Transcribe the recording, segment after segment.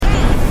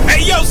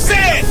Hey, yo,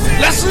 Sid,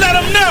 let's let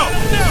them know.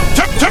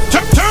 Turn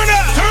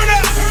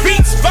up.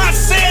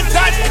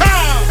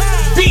 Beatsbyced.com.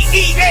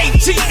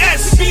 BEATSBYCED.com.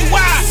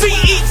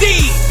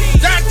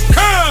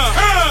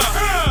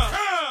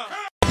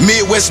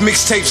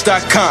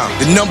 MidwestMixtapes.com,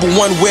 the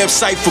 #1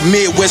 website for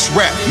Midwest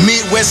rap.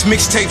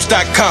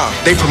 MidwestMixtapes.com.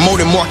 They promote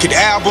and market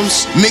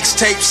albums,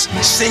 mixtapes,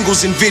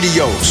 singles, and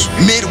videos.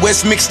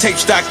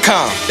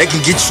 MidwestMixtapes.com. They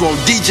can get you on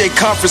DJ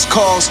conference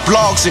calls,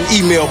 blogs, and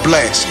email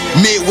blasts.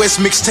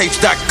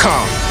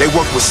 MidwestMixtapes.com. They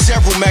work with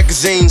several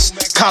magazines,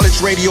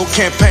 college radio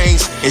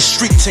campaigns, and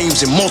street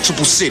teams in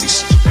multiple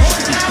cities.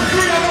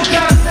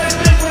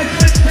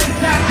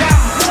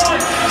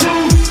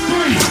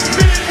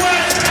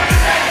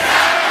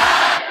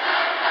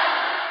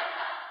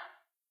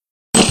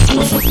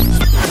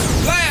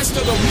 Last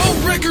of the Mo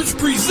Records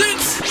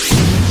presents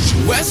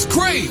Wes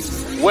Crave.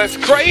 Wes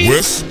Crave?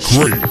 Wes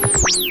Crave.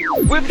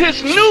 With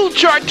his new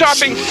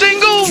chart-topping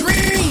single,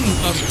 Dream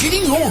of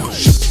Getting Horny.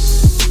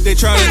 They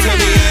tryna tell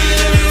me I ain't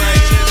living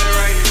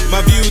right.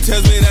 My view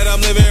tells me that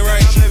I'm living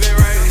right.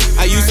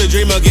 I used to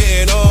dream of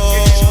getting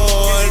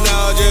on.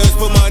 Now I just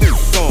put my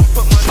on.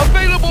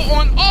 available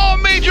on all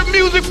major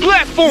music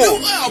platforms.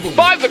 New album.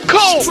 By the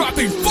code.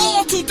 Dropping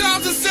fall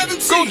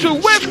 2017. Go to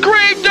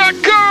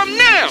westcrave.com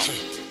now.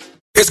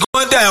 It's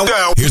going down.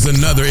 Here's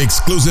another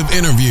exclusive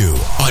interview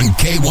on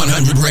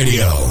K-100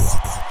 Radio.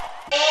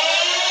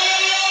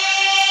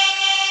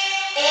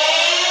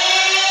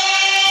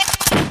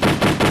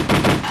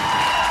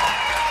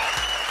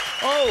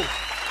 Oh,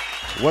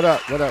 what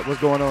up?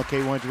 What's going on,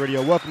 K-100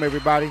 Radio? Welcome,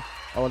 everybody.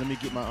 Oh, let me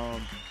get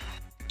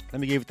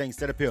everything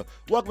set up here.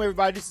 Welcome,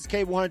 everybody. This is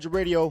K-100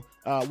 Radio.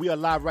 We are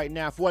live right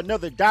now for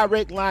another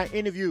direct line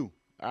interview.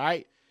 All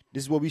right.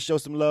 This is where we show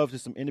some love to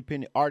some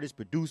independent artists,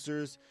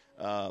 producers,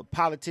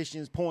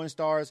 politicians, porn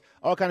stars,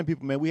 all kind of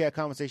people, man. We had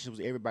conversations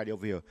with everybody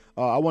over here.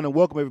 I want to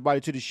welcome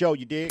everybody to the show.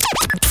 You dig?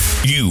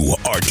 You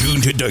are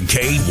tuned to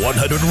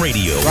K-100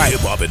 Radio, Right.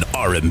 hip hop and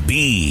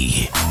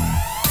R&B.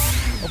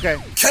 Okay.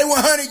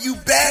 K-100, you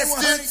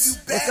bastards.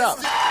 What's up?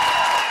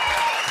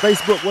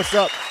 Facebook, what's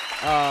up?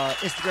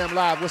 Instagram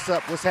Live, what's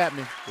up? What's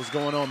happening? What's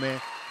going on, man?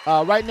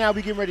 Right now,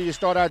 we getting ready to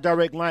start our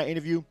direct line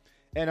interview.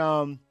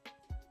 And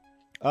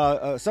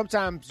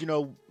sometimes, you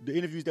know, the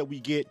interviews that we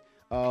get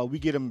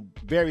them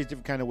various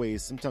different kind of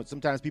ways.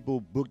 Sometimes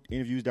people book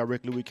interviews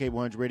directly with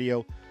K100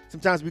 Radio.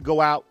 Sometimes we go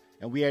out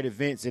and we at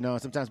events, and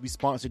sometimes we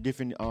sponsor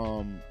different,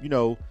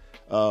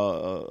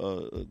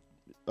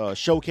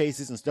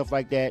 showcases and stuff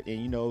like that.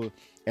 And, you know,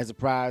 as a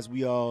prize,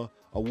 we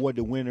award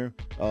the winner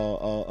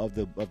of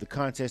the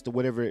contest or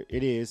whatever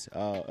it is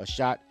a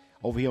shot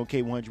over here on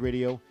K100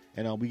 Radio,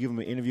 and we give them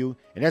an interview.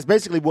 And that's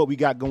basically what we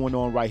got going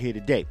on right here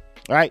today.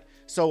 All right.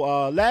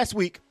 So last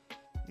week.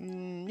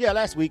 It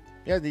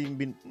hasn't even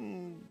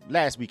been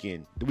last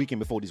weekend, the weekend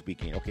before this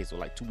weekend. Okay, so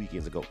like 2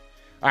 weekends ago.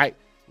 All right,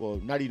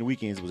 well, not even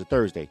weekends, it was a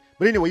Thursday.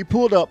 But anyway, he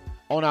pulled up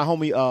on our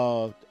homie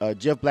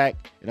Jeff Black,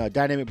 and our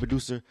dynamic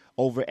producer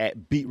over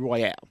at Beat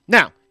Royale.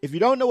 Now, if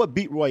you don't know what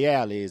Beat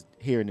Royale is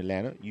here in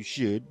Atlanta, you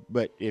should.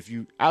 But if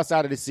you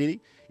outside of the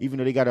city, even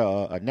though they got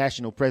a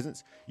national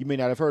presence, you may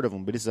not have heard of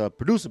them. But it's a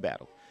producer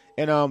battle.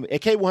 And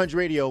at K100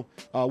 Radio,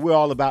 we're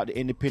all about the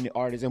independent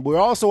artists, and we're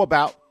also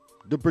about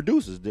the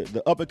producers,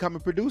 the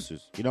up-and-coming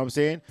producers. You know what I'm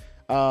saying?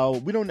 I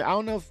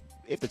don't know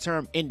if the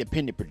term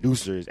independent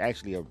producer is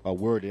actually a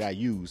word that I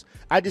use.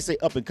 I just say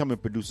up-and-coming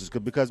producers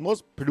because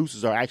most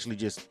producers are actually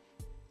just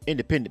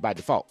independent by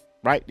default,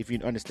 right? If you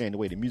understand the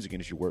way the music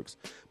industry works.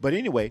 But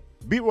anyway,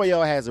 Beat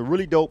Royale has a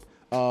really dope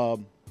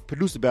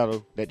producer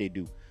battle that they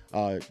do.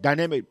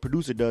 Dynamic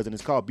producer does, and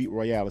it's called Beat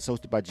Royale. It's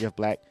hosted by Jeff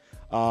Black.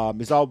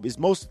 It's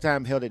most of the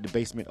time held at the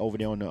basement over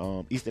there on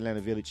the East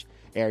Atlanta Village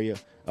area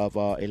of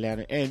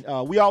Atlanta, and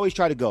we always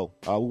try to go.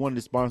 We're one of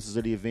the sponsors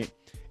of the event,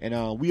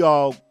 and we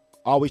all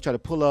always try to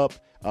pull up,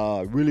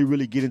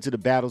 really get into the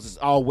battles. It's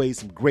always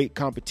some great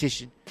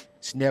competition.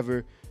 It's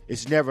never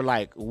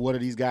like, what are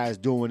these guys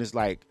doing? It's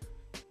like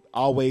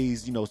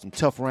always, you know, some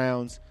tough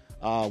rounds.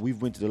 We've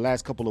went to the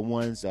last couple of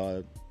ones.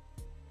 The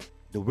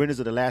winners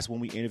of the last one,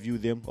 we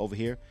interviewed them over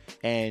here,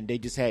 and they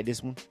just had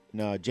this one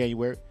in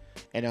January.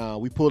 And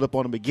we pulled up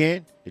on them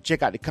again to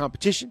check out the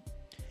competition.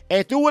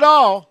 And through it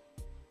all,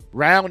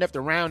 round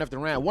after round after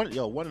round, one of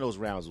those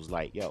rounds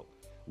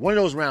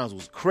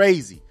was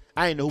crazy.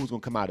 I didn't know who was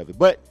going to come out of it.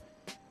 But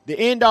the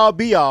end-all,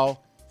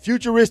 be-all,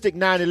 Futuristik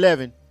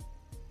 911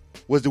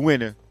 was the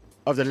winner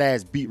of the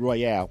last Beat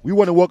Royale. We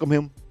want to welcome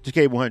him to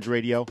K100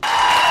 Radio.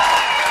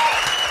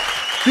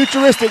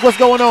 Futuristik, what's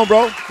going on,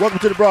 bro? Welcome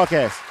to the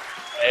broadcast.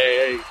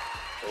 Hey.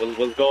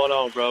 What's going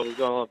on, bro? What's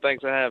going on?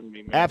 Thanks for having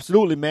me, man.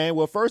 Absolutely, man.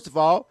 Well, first of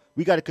all,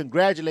 we got to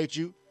congratulate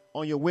you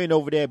on your win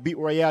over there at Beat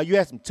Royale. You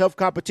had some tough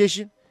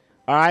competition,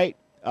 all right?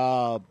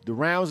 The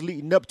rounds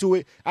leading up to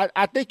it.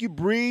 I think you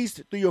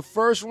breezed through your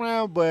first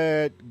round,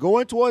 but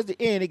going towards the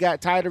end, it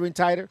got tighter and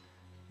tighter.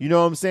 You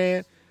know what I'm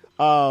saying?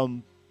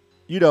 But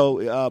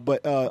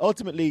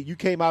ultimately, you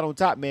came out on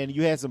top, man.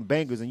 You had some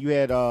bangers, and you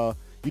had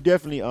you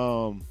definitely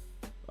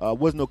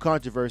was no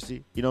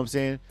controversy. You know what I'm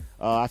saying?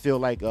 I feel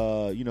like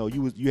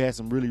you had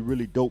some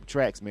really dope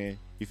tracks, man.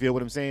 You feel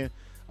what I'm saying?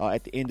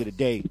 At the end of the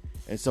day.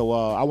 And so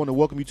I want to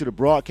welcome you to the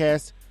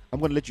broadcast. I'm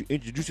going to let you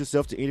introduce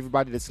yourself to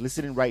everybody that's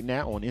listening right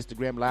now on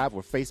Instagram Live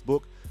or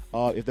Facebook.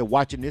 If they're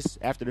watching this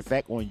after the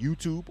fact on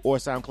YouTube or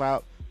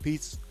SoundCloud,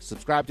 please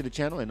subscribe to the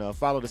channel and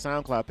follow the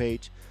SoundCloud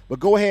page. But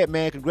go ahead,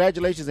 man.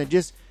 Congratulations, and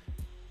just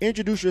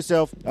introduce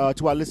yourself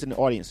to our listening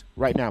audience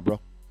right now, bro.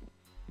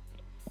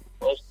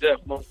 Most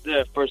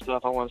def. First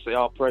off, I want to say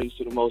all praise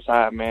to the Most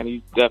High, man.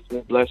 He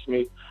definitely blessed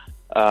me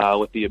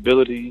with the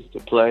ability to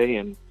play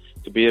and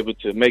to be able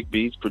to make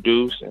beats,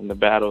 produce, and the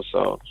battle.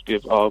 So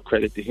give all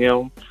credit to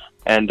him.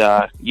 And,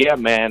 yeah,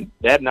 man,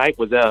 that night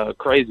was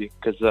crazy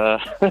because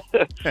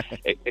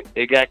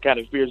it got kind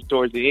of fierce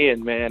towards the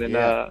end, man. And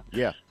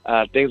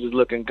things was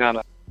looking kind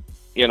of,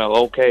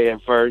 okay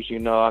at first.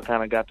 I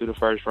kind of got through the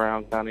first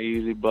round kind of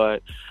easy.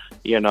 But,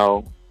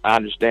 I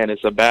understand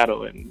it's a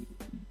battle. And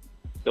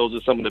those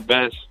are some of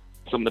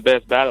the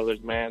best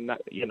battlers, man.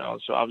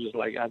 So I was just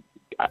like,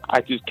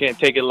 I just can't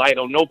take it light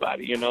on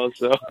nobody,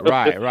 so.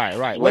 Right.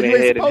 Went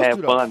ahead and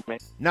have fun, man.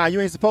 Nah, you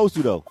ain't supposed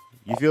to, though.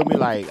 You feel me?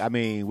 Like, I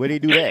mean, where they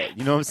do that?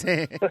 You know what I'm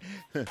saying?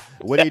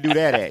 Where they do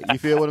that at? You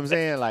feel what I'm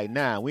saying? Like,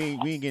 nah, we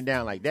ain't getting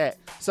down like that.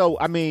 So,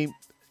 I mean,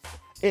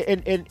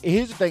 and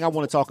here's the thing I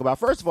want to talk about.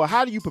 First of all,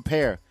 how do you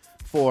prepare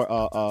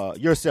for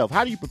yourself?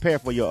 How do you prepare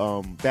for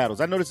your battles?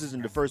 I know this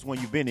isn't the first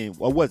one you've been in,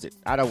 or was it?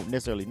 I don't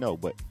necessarily know,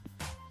 but.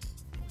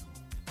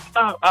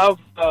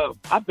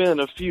 I've been in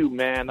a few,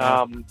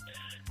 man.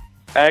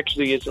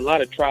 Actually, it's a lot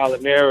of trial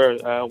and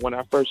error. When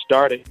I first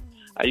started,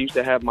 I used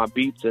to have my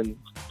beats in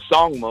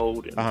song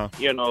mode, and,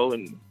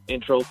 and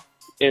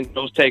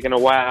intros taking a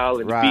while,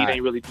 and the beat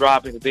ain't really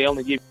dropping. They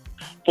only give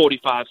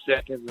 45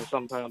 seconds and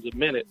sometimes a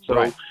minute.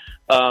 So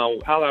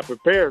how I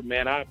prepare,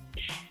 man,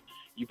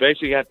 you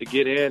basically have to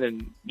get in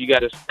and you got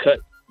to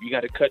cut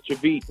your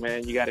beat,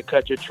 man. You got to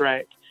cut your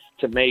track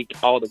to make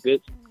all the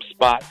good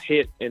spots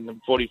hit in the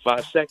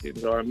 45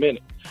 seconds or a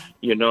minute,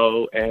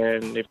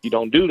 and if you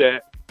don't do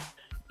that,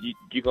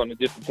 you're going to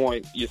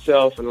disappoint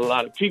yourself and a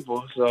lot of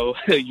people. So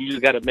you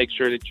just got to make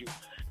sure that you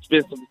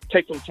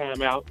take some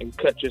time out and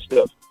cut your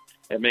stuff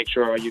and make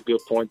sure all your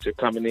good points are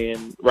coming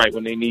in right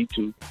when they need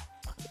to,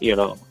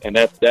 and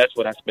that's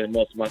what I spend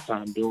most of my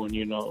time doing,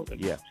 and,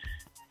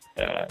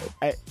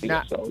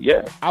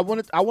 I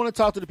want to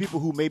talk to the people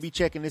who may be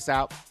checking this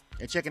out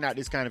and checking out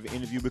this kind of an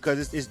interview,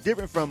 because it's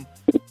different from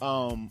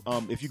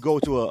if you go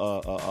to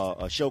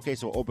a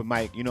showcase or open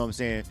mic. You know what I'm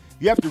saying?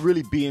 You have to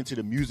really be into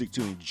the music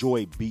to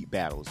enjoy beat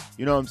battles.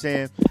 You know what I'm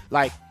saying?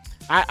 Like,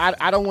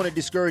 I don't want to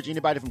discourage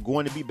anybody from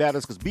going to beat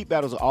battles, because beat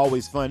battles are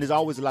always fun. There's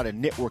always a lot of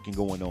networking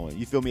going on.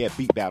 You feel me? At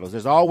beat battles,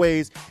 there's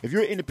always, if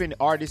you're an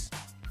independent artist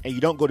and you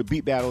don't go to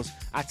beat battles,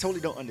 I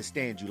totally don't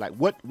understand you. Like,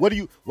 what do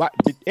you?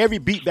 Every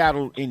beat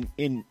battle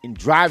in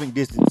driving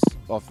distance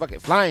or fucking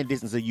flying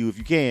distance of you, if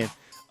you can.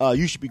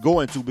 You should be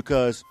going to,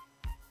 because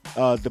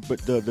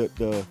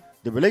the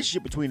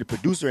relationship between the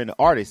producer and the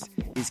artist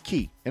is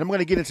key. And I'm going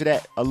to get into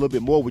that a little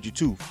bit more with you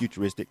too,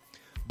 Futuristic.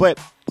 But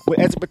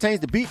as it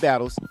pertains to beat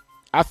battles,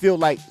 I feel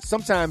like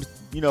sometimes,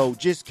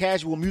 just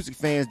casual music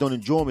fans don't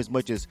enjoy them as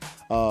much as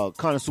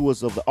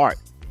connoisseurs of the art.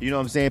 You know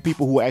what I'm saying?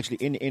 People who are actually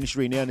in the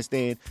industry and they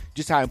understand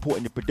just how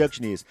important the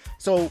production is.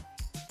 So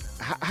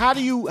how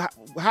do you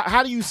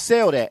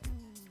sell that?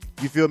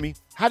 You feel me?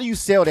 How do you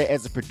sell that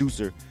as a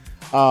producer?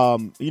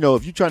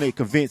 If you're trying to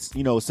convince,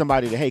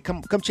 somebody to, hey,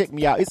 come check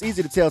me out. It's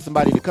easy to tell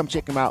somebody to come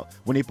check them out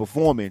when they're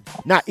performing.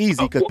 Not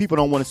easy, because people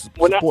don't want to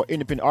support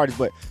independent artists.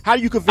 But how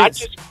do you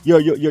convince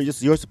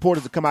your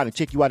supporters to come out and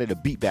check you out at a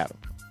beat battle?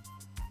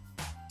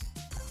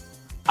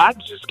 I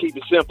just keep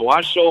it simple.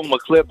 I show them a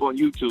clip on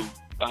YouTube.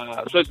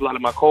 Especially a lot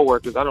of my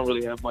coworkers. I don't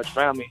really have much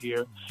family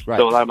here,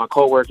 so a lot of my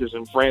coworkers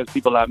and friends,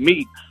 people I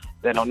meet,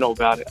 that don't know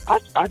about it.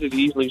 I just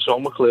easily show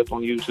them a clip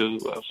on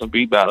YouTube of some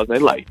beat battles. They're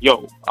like,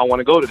 "Yo, I want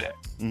to go to that.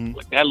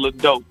 Like, that look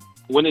dope.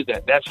 When is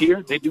that? That's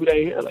here. They do that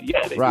here. Like,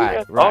 yeah, they do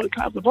that. All the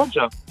kinds of bunch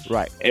of them.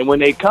 Right. And when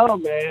they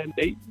come, man,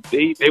 they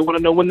want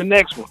to know when the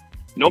next one.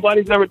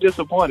 Nobody's ever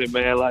disappointed,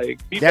 man.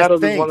 Like, beat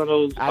battles is one of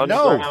those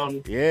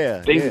underground things.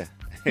 Yeah.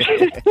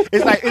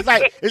 it's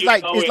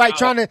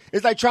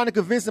like trying to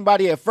convince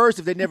somebody at first,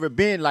 if they've never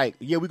been, like,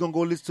 yeah, we're gonna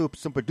go listen to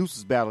some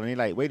producers battle, and they're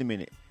like, wait a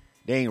minute,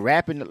 they ain't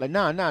rapping. Like,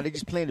 nah, they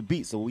just playing the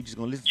beats, so we just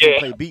gonna listen to them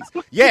play beats.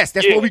 Yes,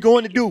 that's what we're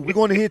going to do. We're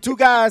going to hear two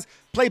guys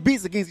play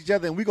beats against each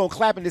other, and we're gonna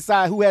clap and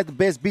decide who has the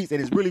best beats, and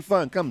it's really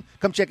fun. Come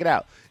check it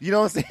out. You know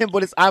what I'm saying?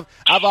 But I've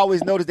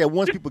always noticed that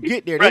once people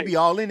get there, they be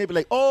all in. They be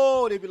like,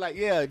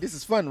 yeah, this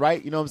is fun,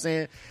 right? You know what I'm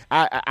saying?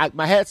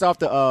 My hat's off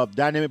to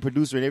Dynamic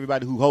Producer and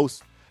everybody who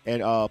hosts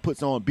and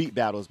puts on beat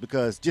battles,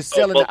 because just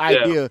selling the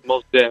idea.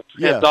 Most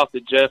definitely. Hats off to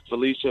Jeff,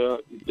 Felicia,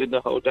 and the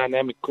whole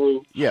Dynamic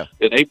crew. Yeah.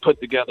 And they put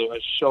together a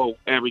show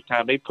every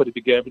time. They put it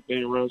together.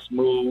 Everything runs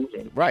smooth.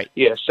 And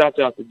yeah, shouts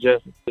out to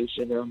Jeff and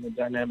Felicia and the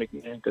Dynamic,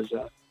 man, because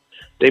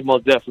they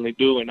most definitely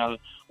do. And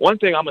one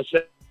thing I'm going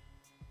to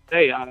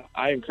say,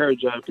 I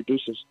encourage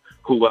producers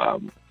who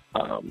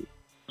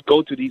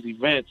go to these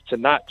events to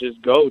not just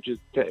go,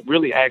 just to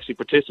really actually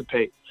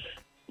participate,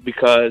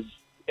 because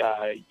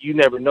you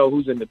never know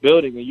who's in the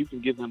building, and you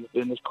can give them a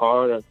business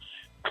card or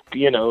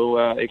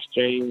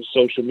exchange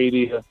social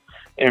media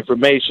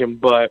information.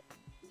 But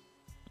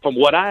from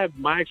what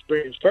my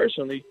experience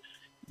personally,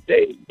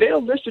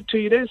 they'll listen to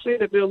you. They say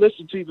that they'll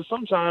listen to you, but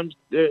sometimes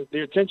their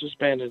attention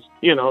span is,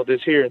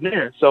 this here and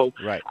there. So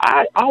right.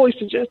 I always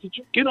suggest that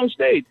you get on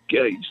stage,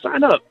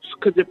 sign up,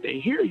 because if they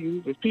hear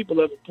you, if people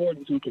of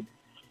importance who can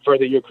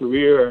further your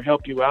career or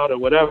help you out or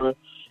whatever,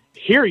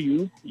 hear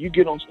you, you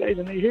get on stage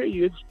and they hear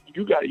you,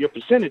 you got your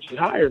percentage is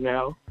higher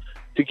now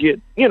to get,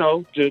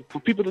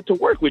 for people to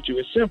work with you.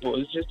 It's simple.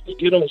 It's just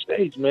get on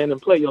stage, man,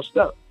 and play your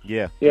stuff.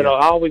 Yeah. I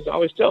always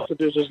tell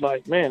producers,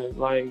 like, man,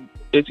 like,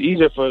 it's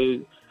easier for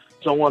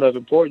someone of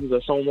importance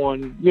or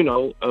someone,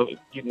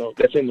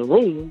 that's in the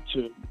room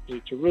to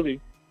really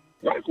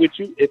rock with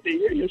you if they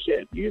hear your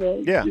shit.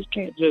 You just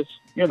can't just.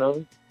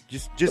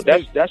 Just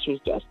that's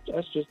just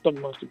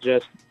something I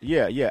suggest.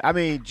 Yeah. I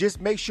mean, just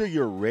make sure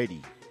you're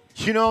ready.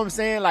 You know what I'm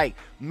saying? Like,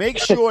 make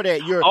sure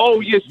that you're. Oh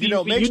yes, you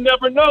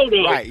never know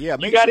though. Right? Yeah.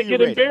 You got to get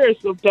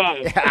embarrassed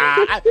sometimes.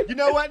 You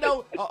know what?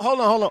 No. Hold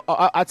on.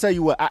 I'll tell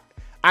you what.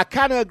 I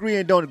kind of agree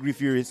and don't agree.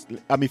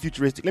 Futuristic.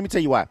 Let me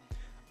tell you why.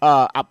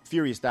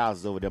 Furious Styles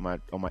is over there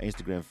on my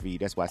Instagram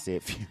feed. That's why I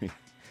said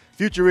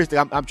Futuristic.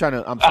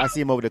 I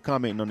see him over there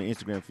commenting on the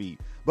Instagram feed.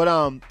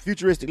 But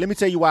Futuristic. Let me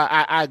tell you why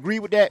I agree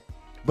with that.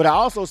 But I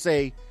also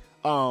say,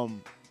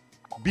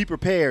 be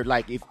prepared.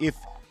 Like if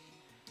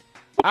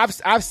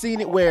I've seen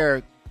it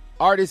where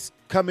artists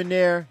come in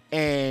there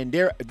and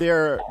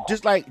they're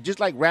just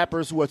like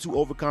rappers who are too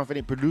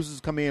overconfident.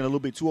 Producers come in a little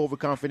bit too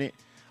overconfident.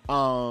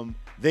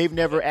 They've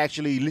never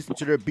actually listened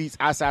to their beats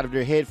outside of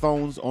their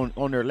headphones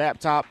on their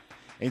laptop,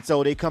 and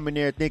so they come in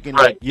there thinking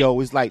like, "Yo,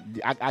 it's like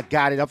I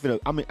got it.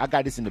 I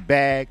got this in the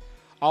bag."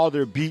 All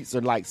their beats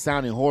are like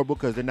sounding horrible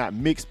because they're not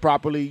mixed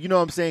properly. You know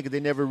what I'm saying? Because they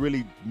never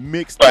really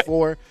mixed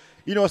before.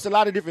 It's a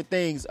lot of different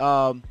things.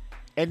 And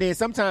then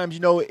sometimes,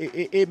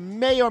 it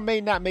may or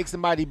may not make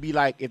somebody be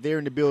like, if they're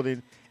in the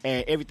building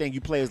and everything you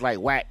play is like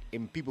whack,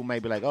 and people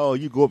might be like, oh,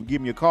 you go up and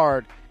give me a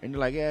card, and they're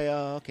like,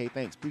 yeah, okay,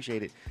 thanks,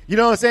 appreciate it. You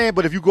know what I'm saying?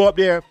 But if you go up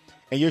there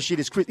and your shit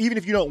is crisp, even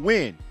if you don't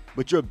win,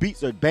 but your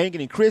beats are banging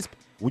and crisp,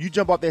 when you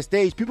jump off that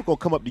stage, people gonna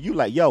come up to you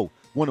like, yo,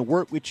 want to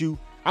work with you.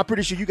 I'm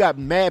pretty sure you got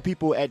mad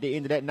people at the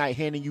end of that night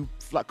handing you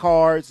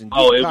cards and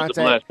it contact. Was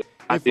a blessing.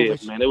 I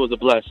did, man. It was a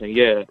blessing.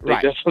 Yeah, they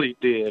right. definitely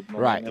did.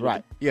 Man.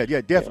 Right. Yeah,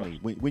 definitely.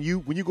 Yeah.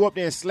 When you go up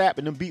there and slap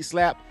and them beats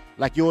slap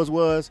like yours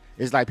was,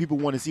 it's like people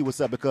want to see what's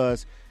up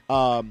because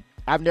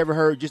I've never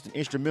heard just an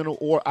instrumental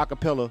or a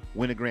cappella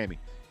win a Grammy.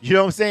 You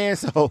know what I'm saying?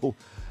 So,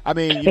 I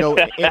mean,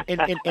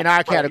 in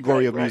our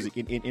category of music,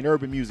 in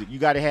urban music, you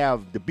got to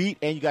have the beat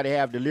and you got to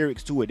have the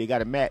lyrics to it. They got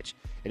to match.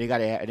 And they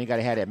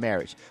gotta have that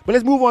marriage. But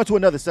let's move on to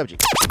another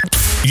subject.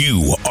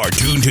 You are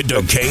tuned to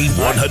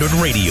K-100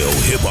 Radio,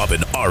 hip hop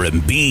and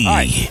R&B. All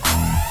right.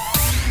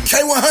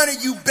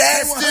 K-100, you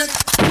bastard!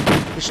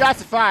 The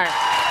shots are fired.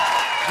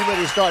 Get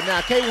ready to start now.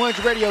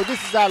 K-100 Radio.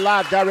 This is our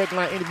live direct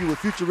line interview with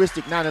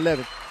Futuristik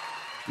 911.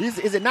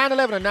 Is it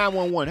 911 or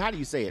 911? How do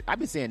you say it? I've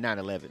been saying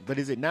 911, but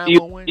is it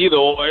 911? Either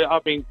or. I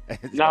mean,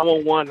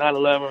 911,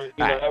 911,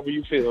 however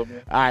you feel,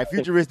 man. All right,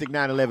 Futuristik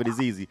 911 is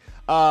easy.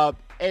 And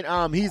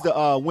he's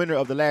the winner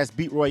of the last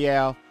Beat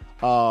Royale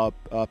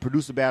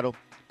producer battle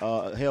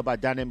held by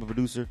Dynamic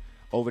Producer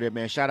over there,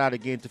 man. Shout out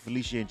again to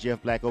Felicia and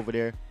Jeff Black over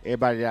there.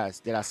 Everybody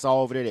that I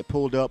saw over there that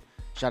pulled up.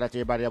 Shout out to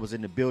everybody that was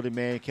in the building,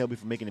 man. Kelby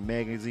for making the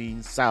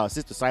magazines.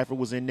 Sister Cypher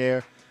was in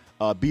there.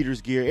 Beaters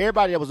Gear.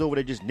 Everybody that was over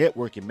there just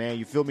networking, man.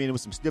 You feel me? And it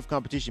was some stiff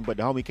competition, but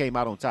the homie came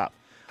out on top.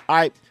 All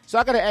right, so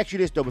I got to ask you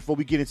this, though, before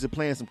we get into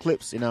playing some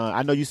clips. And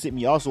I know you sent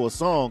me also a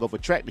song of a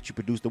track that you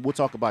produced, and we'll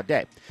talk about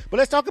that. But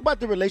let's talk about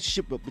the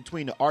relationship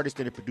between the artist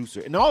and the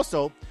producer. And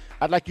also,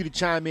 I'd like you to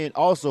chime in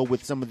also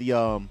with some of the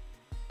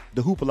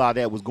hoopla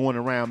that was going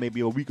around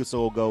maybe a week or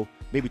so ago,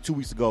 maybe 2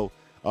 weeks ago,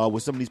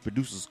 with some of these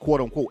producers,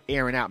 quote-unquote,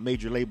 airing out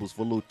major labels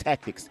for little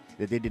tactics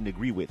that they didn't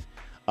agree with.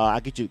 I'll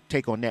get your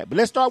take on that. But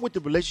let's start with the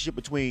relationship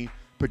between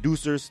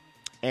producers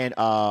and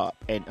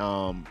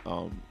up-and-coming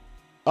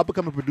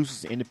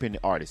producers and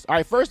independent artists. All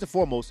right, first and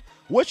foremost,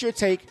 what's your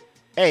take,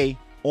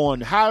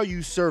 on how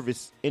you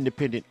service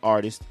independent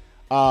artists?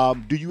 How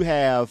do you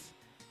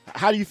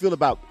feel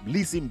about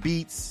leasing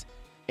beats?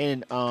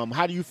 And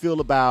how do you feel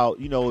about,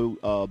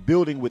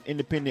 building with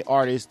independent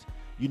artists,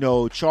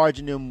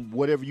 charging them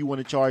whatever you want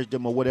to charge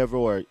them or whatever,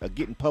 or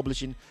getting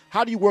publishing?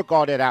 How do you work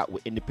all that out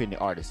with independent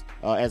artists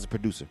as a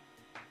producer?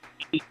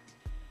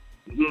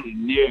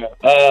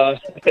 Yeah.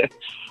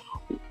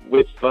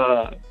 With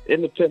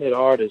independent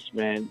artists,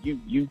 man,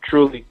 you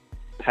truly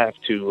have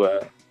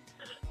to,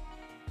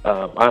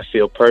 I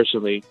feel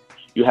personally,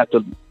 you have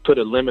to put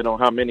a limit on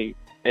how many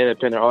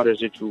independent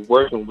artists that you're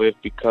working with,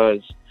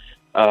 because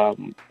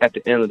at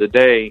the end of the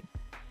day,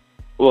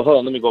 well, hold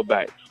on, let me go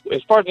back.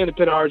 As far as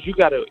independent artists, you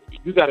gotta,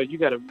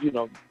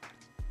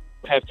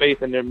 have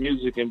faith in their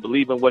music and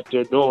believe in what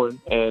they're doing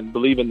and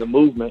believe in the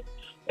movement,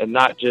 and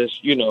not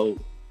just,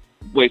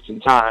 wasting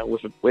time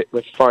with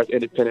as far as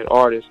independent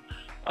artists.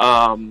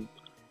 I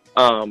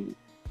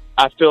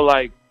feel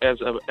like as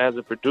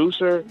a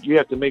producer, you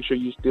have to make sure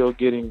you're still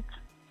getting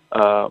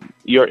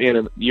your end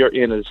of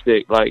the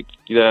stick. Like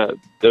you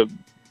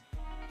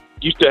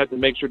still have to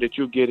make sure that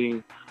you're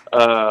getting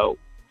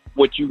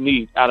what you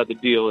need out of the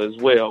deal as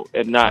well,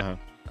 and not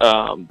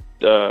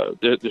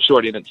the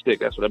short end of the stick.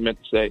 That's what I meant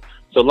to say.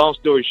 So long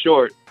story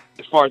short,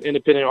 as far as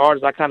independent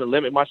artists, I kind of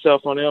limit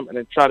myself on them and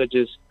then try to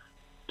just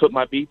put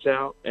my beats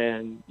out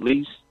and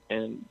lease.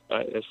 And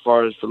as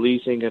far as for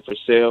leasing and for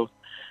sale,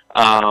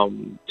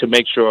 to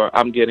make sure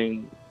I'm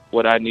getting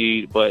what I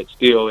need, but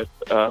still, if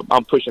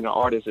I'm pushing the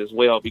artists as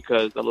well,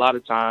 because a lot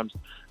of times,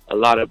 a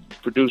lot of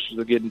producers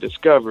are getting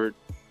discovered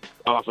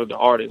off of the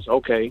artist.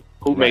 Okay,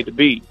 who made the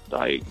beat?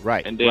 Like,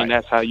 and then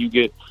that's how you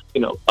get.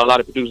 A lot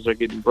of producers are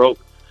getting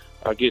broken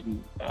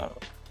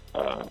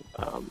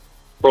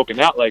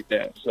out like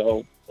that.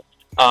 So,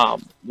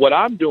 what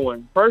I'm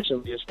doing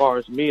personally, as far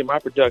as me and my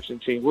production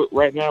team,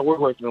 right now we're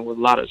working with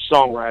a lot of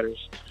songwriters,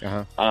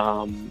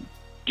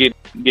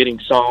 getting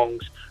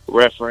songs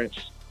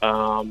referenced.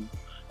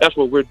 That's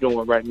what we're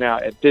doing right now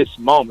at this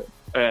moment,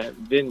 and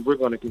then we're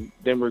gonna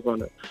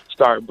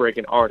start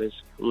breaking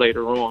artists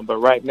later on. But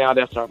right now,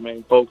 that's our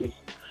main focus.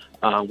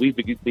 We've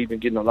been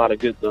getting a lot of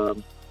good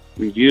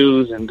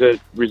reviews and good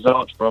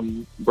results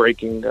from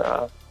working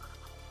with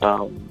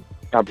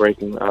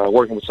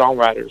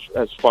songwriters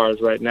as far as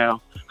right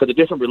now. Because the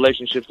different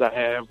relationships I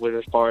have with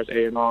as far as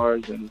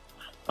A&Rs and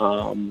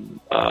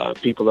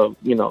people of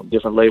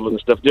different labels and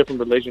stuff, different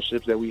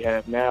relationships that we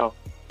have now.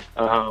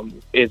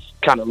 It's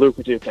kind of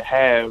lucrative to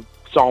have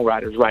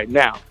songwriters right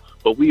now,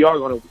 but we are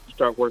going to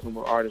start working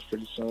with artists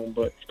pretty soon.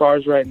 But as far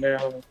as right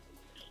now,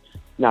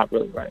 not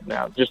really right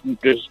now. Just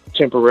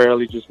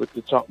temporarily, just with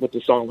the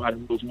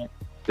songwriter movement,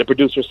 the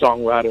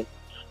producer-songwriter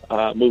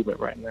movement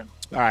right now.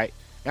 All right.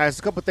 Now, there's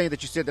a couple of things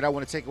that you said that I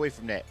want to take away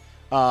from that.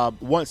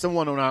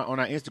 Someone on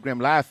our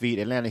Instagram live feed,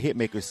 Atlanta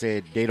Hitmaker,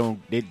 said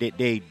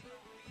they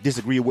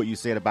disagree with what you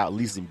said about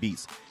leasing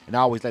beats. And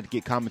I always like to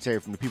get commentary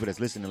from the people that's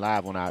listening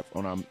live on our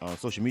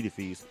social media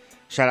feeds.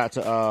 Shout out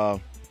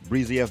to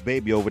Breezy F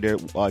Baby over there,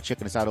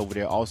 checking us out over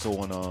there, also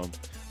on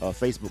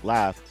Facebook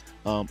Live.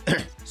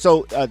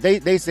 So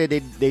they said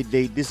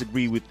they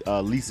disagree with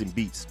leasing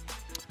beats,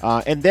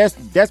 and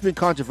that's been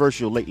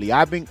controversial lately.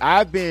 I've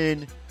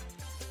been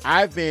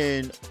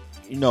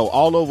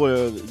all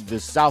over the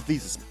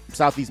southeast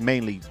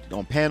mainly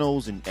on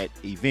panels and at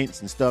events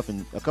and stuff,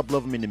 and a couple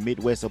of them in the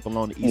Midwest up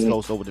along the East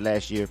Coast over the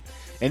last year.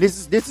 And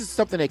this is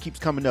something that keeps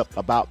coming up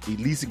about the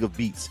leasing of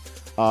beats,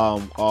 how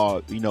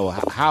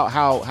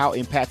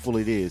impactful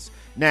it is.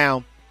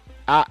 Now,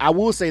 I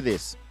will say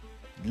this: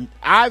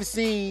 I've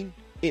seen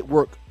it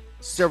work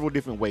several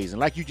different ways, and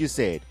like you just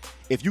said,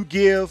 if you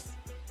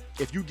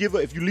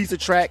lease a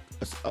track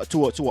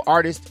to an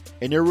artist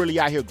and they're really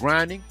out here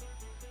grinding,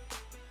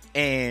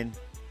 and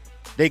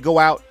they go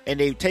out and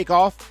they take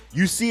off,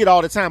 you see it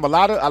all the time. A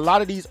lot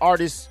of these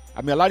artists,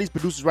 a lot of these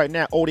producers right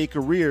now owe their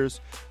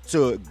careers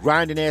to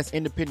grinding ass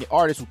independent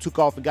artists who took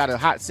off and got a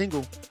hot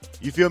single.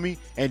 You feel me?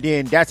 And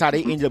then that's how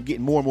they end up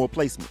getting more and more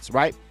placements,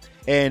 right?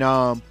 And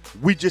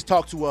we just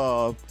talked to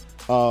well,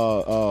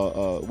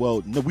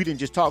 no, we didn't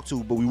just talk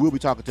to, but we will be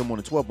talking to him on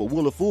the 12th. But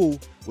Will the Fool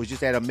was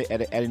just at an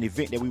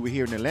event that we were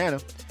here in Atlanta,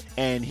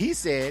 and he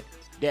said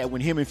that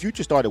when him and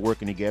Future started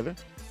working together,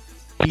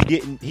 he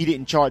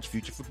didn't charge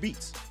Future for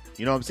beats.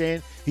 You know what I'm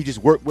saying? He just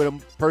worked with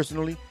him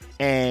personally,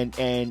 and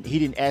he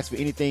didn't ask for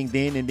anything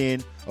then. And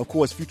then, of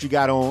course, Future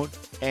got on,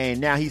 and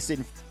now he's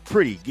sitting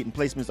pretty, getting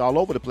placements all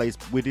over the place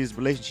with his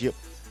relationship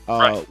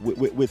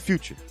with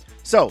Future.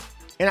 So,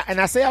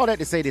 and I say all that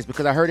to say this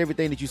because I heard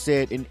everything that you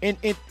said. And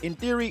in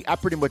theory, I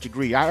pretty much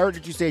agree. I heard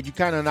that you said you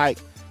kind of like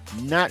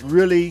not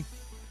really,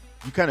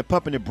 you kind of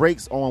pumping the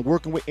brakes on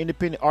working with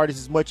independent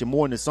artists as much and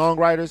more than the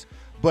songwriters,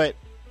 but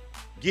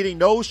getting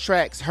those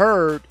tracks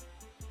heard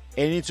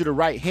and into the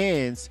right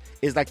hands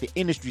is like the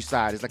industry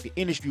side. It's like the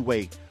industry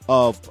way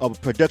of a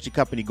production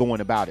company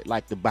going about it,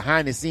 like the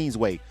behind the scenes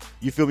way.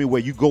 You feel me?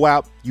 Where you go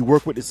out, you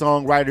work with the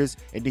songwriters,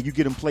 and then you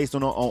get them placed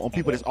on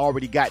people that's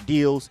already got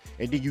deals,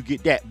 and then you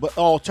get that. But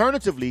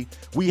alternatively,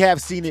 we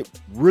have seen it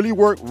really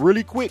work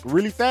really quick,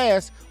 really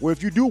fast, where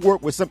if you do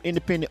work with some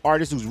independent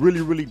artist who's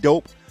really, really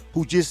dope,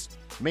 who just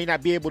may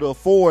not be able to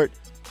afford,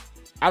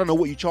 I don't know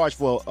what you charge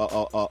for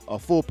a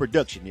full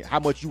production, how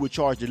much you would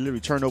charge to literally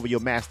turn over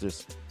your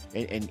masters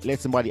and let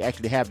somebody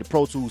actually have the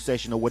Pro Tools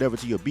session or whatever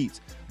to your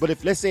beats. But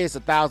if, let's say it's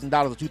 $1,000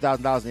 or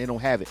 $2,000 and they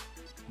don't have it,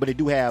 but they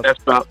do have,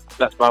 that's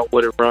about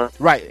what it runs,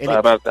 right? And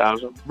about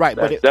 $1,000, right?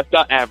 That's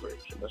not average.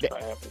 That's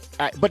not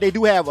average. But they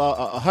do have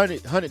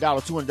 $100,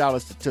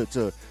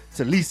 $200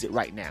 to lease it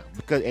right now,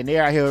 because and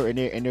they're out here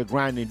and they're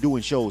grinding and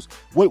doing shows.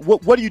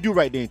 What do you do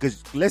right then?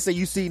 Because let's say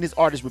you see this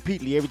artist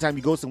repeatedly every time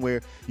you go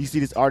somewhere, you see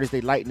this artist, they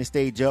lighten the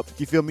stage up.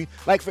 You feel me?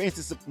 Like for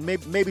instance,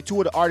 maybe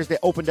two of the artists that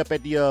opened up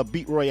at the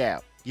Beat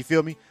Royale. You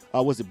feel me?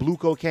 Was it Blue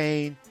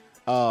Cocaine,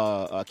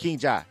 King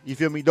Jai? You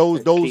feel me?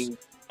 Those King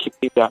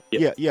Jai,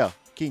 yeah.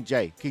 King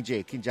Jai.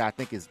 I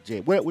think it's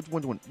Jay. Which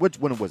one was it? King Jai, yeah. Which one was it? King Jai. King Jai. King Jai. I think it's Jay. Which one was it? King Jai. King Jai. King Jai. I think it's Jay. Which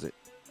one was it?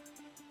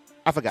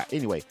 I forgot.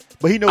 Anyway,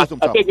 but he knows what I'm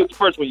talking about. I think it's the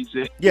first one you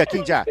said. Yeah,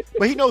 King Jai.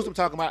 But he knows what I'm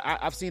talking about.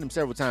 I've seen him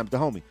several times, the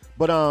homie.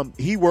 But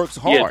he works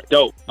hard. Yeah,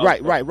 dope.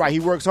 Right. He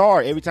works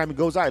hard every time he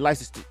goes out. He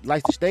lights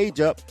the stage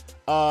up.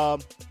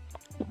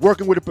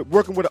 Working with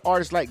an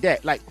artist like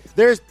that. Like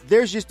there's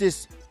just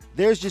this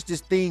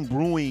thing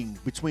brewing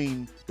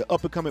between the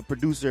up and coming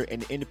producer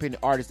and the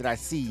independent artist that I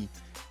see,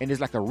 and there's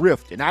like a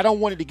rift. And I don't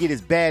want it to get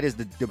as bad as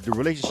the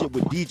relationship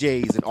with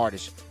DJs and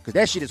artists, because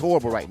that shit is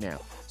horrible right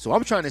now. So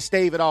I'm trying to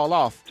stave it all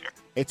off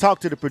and talk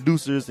to the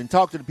producers and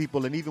talk to the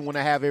people, and even when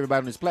I have everybody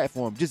on this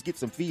platform, just get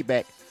some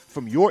feedback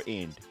from your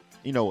end,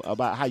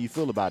 about how you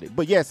feel about it.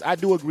 But yes, I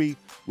do agree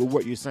with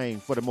what you're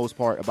saying for the most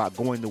part about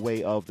going the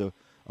way of the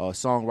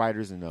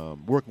songwriters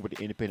and working with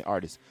the independent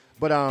artists.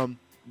 But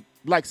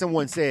like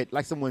someone said,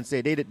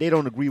 they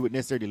don't agree with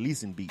necessarily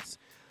leasing beats.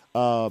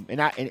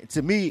 And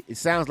to me, it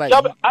sounds like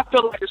I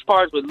feel like as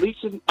far as with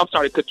leasing, I'm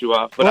sorry to cut you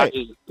off, but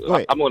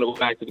I'm going to go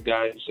back to the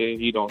guy saying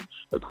he don't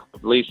agree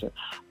with leasing.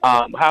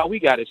 How we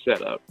got it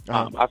set up.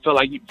 I feel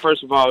like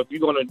first of all, if you're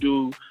going to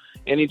do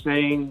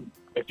anything,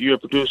 if you're a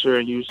producer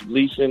and you're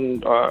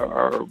leasing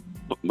or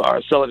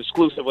selling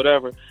exclusive,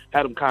 whatever,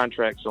 have them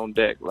contracts on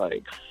deck,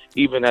 like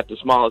even at the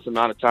smallest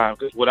amount of time.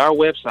 Because with our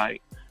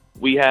website,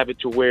 we have it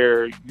to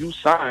where you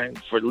sign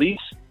for the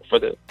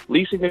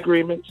leasing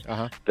agreements,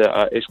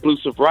 the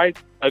exclusive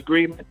rights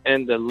agreement,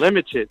 and the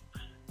limited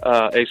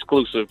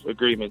exclusive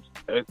agreements.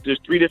 There's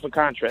 3 different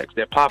contracts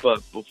that pop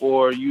up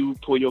before you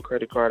pull your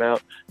credit card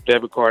out,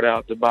 debit card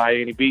out to buy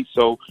any beats.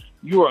 So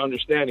you are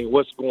understanding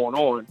what's going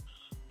on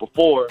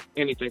before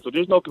anything. So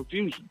there's no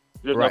confusion.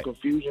 There's no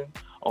confusion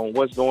on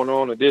what's going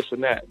on or this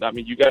and that. I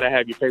mean, you got to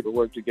have your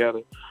paperwork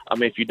together. I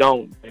mean, if you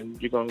don't, then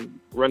you're going to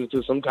run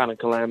into some kind of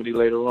calamity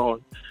later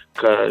on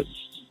because,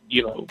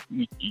 you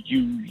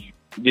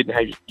didn't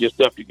have your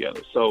stuff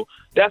together. So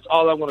that's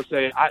all I want to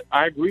say.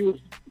 I agree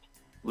with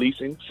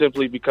leasing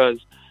simply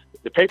because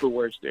the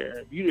paperwork's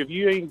there. If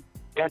you ain't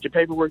got your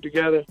paperwork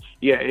together,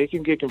 it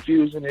can get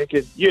confusing. It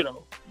can, you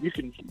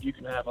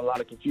can have a lot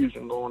of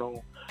confusion going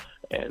on,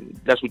 and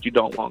that's what you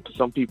don't want. Because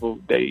some people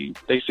they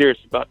serious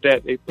about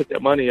that. They put their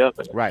money up.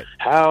 And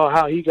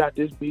how he got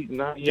this beat?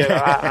 And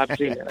I've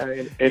seen it.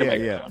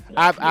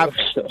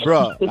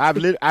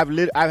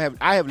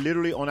 I have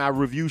literally on our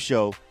review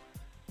show.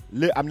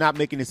 I'm not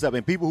making this up,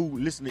 and people who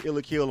listen to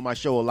Illa Kill on my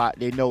show a lot,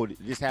 they know that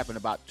this happened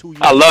about 2 years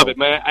ago. I love it,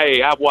 man.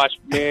 Hey, I've watched,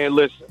 man,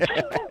 listen.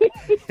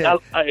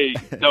 Hey,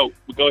 no,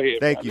 go ahead.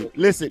 Thank you.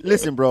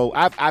 Listen, bro.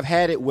 I've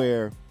had it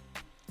where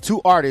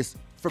 2 artists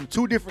from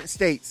 2 different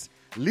states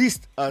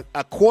leased a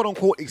quote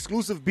unquote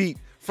exclusive beat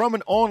from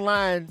an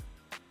online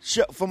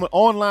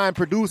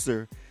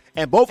producer,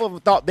 and both of them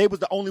thought they was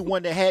the only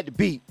one that had the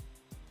beat,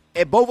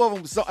 and both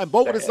of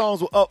the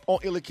songs were up on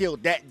Illa Kill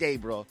that day,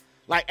 bro.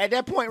 Like at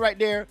that point right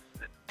there.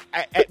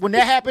 When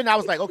that happened, I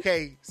was like,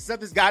 okay,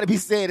 something's got to be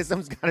said and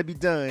something's got to be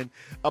done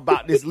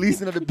about this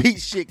leasing of the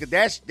beat shit,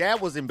 because that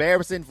was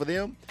embarrassing for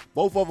them.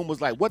 Both of them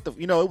was like, what the,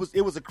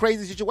 it was a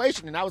crazy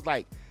situation, and I was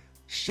like,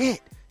 shit.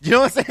 You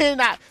know what I'm saying?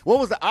 What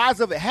was the odds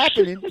of it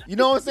happening? You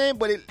know what I'm saying?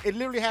 But it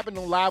literally happened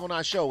live on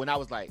our show, and I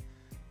was like,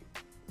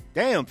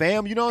 damn,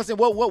 fam, you know what I'm saying?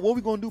 What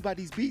we going to do about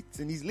these beats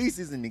and these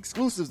leases and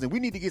exclusives, and we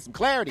need to get some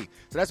clarity.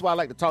 So that's why I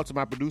like to talk to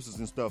my producers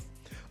and stuff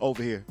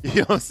over here.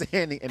 You know what I'm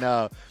saying? And,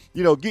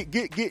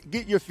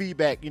 get your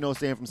feedback, you know what I'm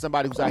saying, from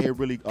somebody who's out here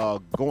really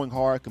going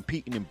hard,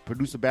 competing in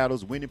producer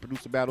battles, winning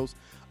producer battles.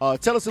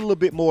 Tell us a little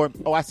bit more.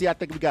 Oh, I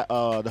think we got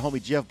the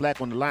homie Jeff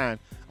Black on the line.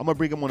 I'm going to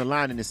bring him on the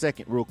line in a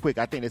second real quick.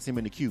 I think that's him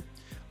in the queue.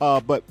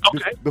 But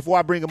before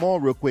I bring him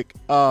on real quick,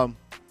 tell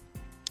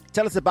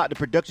us about the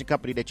production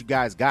company that you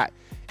guys got.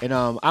 And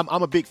I'm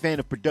a big fan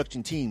of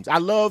production teams. I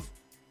love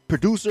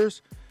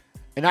producers,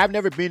 and I've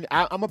never been.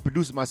 I'm a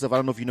producer myself. I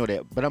don't know if you know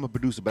that, but I'm a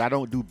producer. But I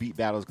don't do beat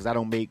battles because I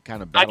don't make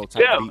kind of battle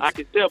type beats. I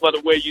can tell by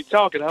the way you're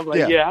talking. I'm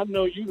like, I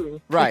know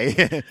you.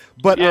 Right,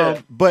 but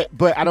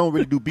I don't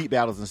really do beat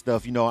battles and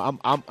stuff.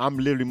 I'm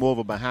literally more of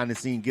a behind the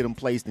scene, get them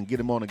placed and get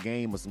them on a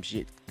game or some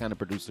shit kind of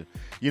producer.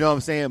 You know what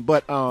I'm saying?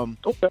 But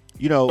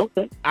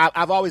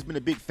I've always been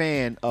a big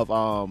fan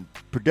of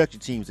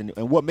production teams, and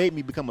what made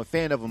me become a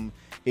fan of them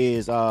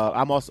is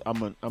I'm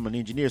an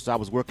engineer, so I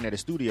was working at a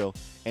studio,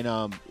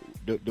 and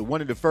the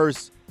one of the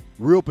first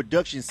real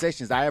production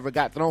sessions I ever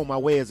got thrown my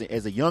way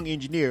as a young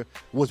engineer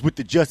was with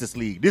the Justice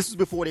League. This was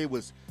before they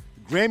was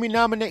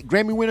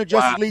Grammy winner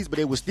Justice Leagues, but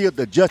it was still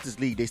the Justice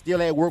League. They still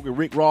had work with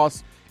Rick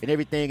Ross and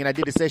everything, and I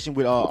did a session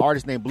with an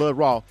artist named Blood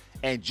Raw,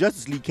 and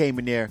Justice League came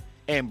in there,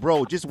 and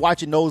bro, just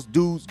watching those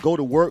dudes go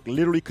to work,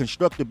 literally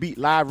construct the beat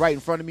live right in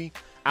front of me,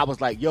 I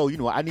was like, yo,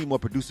 I need more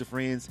producer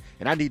friends,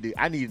 and I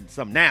need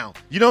some now.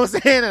 You know what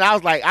I'm saying? And I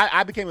was like,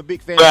 I became a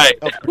big fan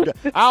of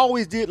I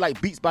always did like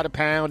beats by the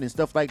pound and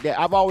stuff like that.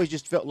 I've always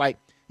just felt like,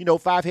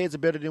 5 heads are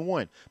better than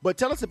one. But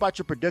tell us about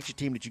your production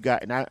team that you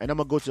got, and I'm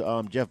gonna go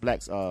to Jeff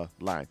Black's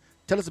line.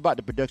 Tell us about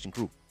the production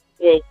crew.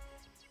 Well,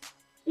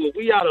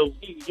 we out of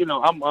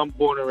I'm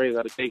born and raised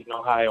out of Dayton,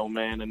 Ohio,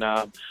 man, and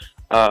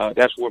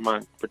that's where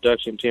my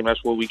production team.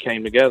 That's where we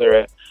came together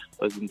at,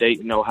 was in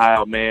Dayton,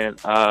 Ohio, man.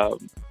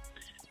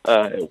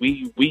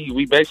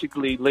 we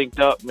basically linked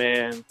up,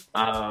 man.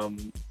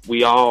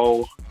 We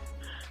all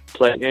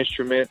played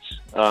instruments.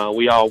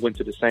 We all went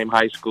to the same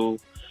high school,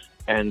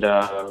 and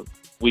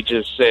we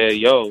just said,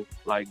 "Yo,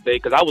 like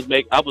because I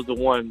was the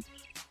one."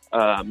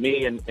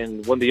 Me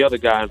and one of the other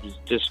guys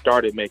just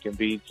started making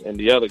beats, and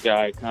the other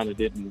guy kind of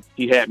didn't.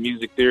 He had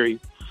music theory.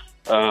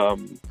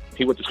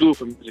 He went to school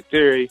for music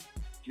theory.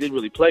 He didn't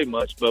really play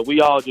much, but we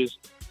all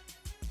just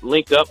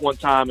linked up one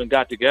time and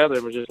got together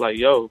and were just like,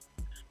 "Yo,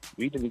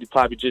 we didn't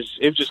probably just."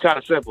 It was just kind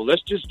of simple.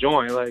 Let's just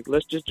join. Like,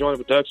 let's just join a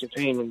production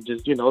team and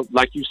just,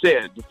 like you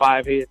said, the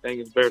 5-head thing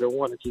is better than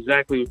one. It's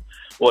exactly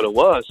what it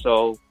was.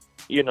 So,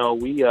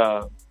 we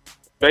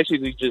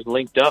basically just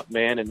linked up,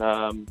 man,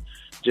 and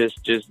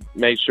just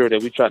made sure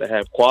that we try to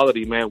have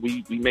quality, man.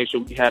 We made sure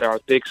we had our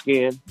thick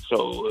skin.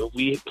 So if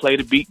we played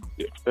a beat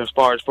as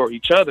far as for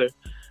each other,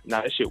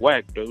 that shit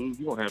whack, dude.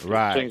 You don't have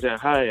to change that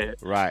hi-hat.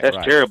 That's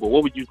terrible.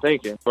 What were you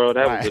thinking, bro?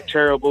 That was a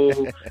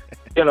terrible,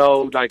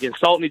 like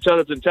insulting each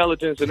other's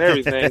intelligence and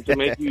everything to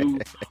make you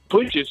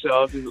push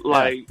yourself, to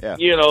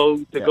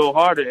go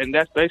harder. And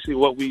that's basically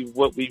what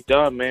we've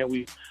done, man.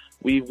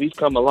 We've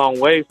come a long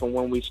way from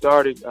when we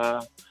started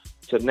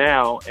to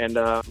now. And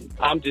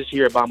I'm just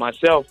here by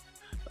myself.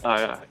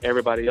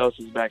 Everybody else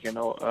is back in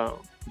Ohio,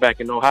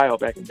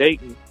 back in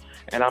Dayton,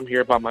 and I'm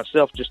here by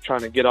myself, just trying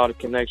to get all the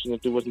connections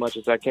and do as much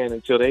as I can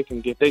until they can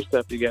get their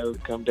stuff together to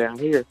come down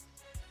here,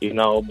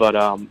 But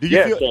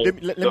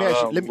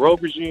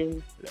Rogue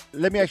Regime.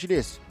 Let me ask you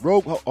this: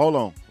 hold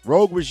on.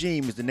 Rogue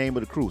Regime is the name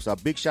of the crew. So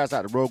big shouts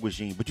out to Rogue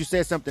Regime. But you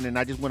said something, and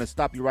I just want to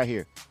stop you right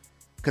here.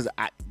 Because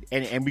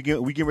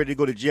we get ready to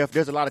go to Jeff.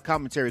 There's a lot of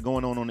commentary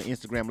going on the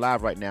Instagram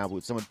Live right now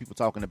with some of the people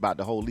talking about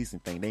the whole leasing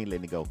thing. They ain't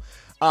letting it go.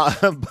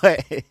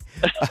 But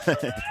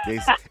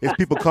it's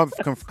people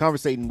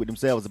conversating with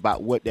themselves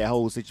about what that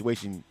whole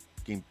situation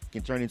can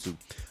turn into.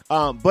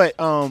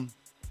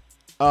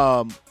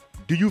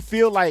 Do you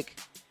feel like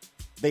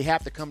they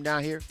have to come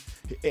down here?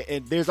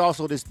 And there's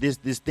also this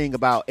thing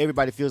about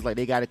everybody feels like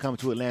they got to come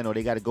to Atlanta or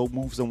they got to go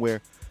move somewhere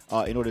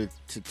in order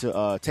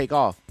to take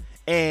off.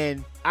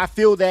 And I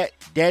feel that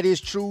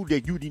is true,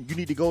 that you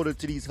need to go to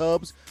these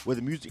hubs where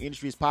the music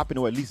industry is popping,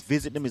 or at least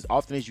visit them as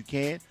often as you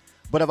can.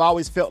 But I've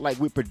always felt like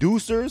with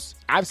producers,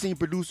 I've seen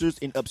producers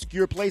in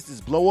obscure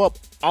places blow up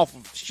off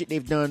of shit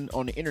they've done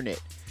on the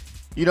internet.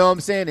 You know what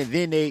I'm saying? And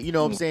then they,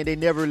 they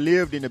never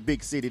lived in a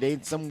big city. They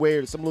in some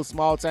little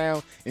small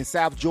town in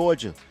South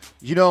Georgia.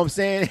 You know what I'm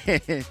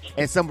saying?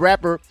 And some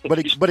rapper,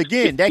 but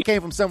again, that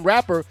came from some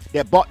rapper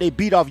that bought their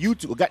beat off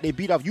YouTube, or got their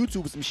beat off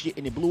YouTube with some shit,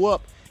 and it blew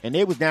up. And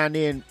they was down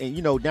there and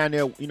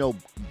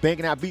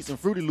banking out beats and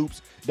Fruity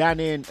Loops down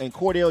there in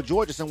Cordell,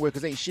 Georgia somewhere,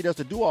 because ain't shit else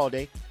to do all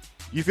day.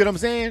 You feel what I'm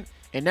saying?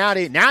 And now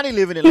they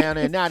live in Atlanta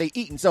and now they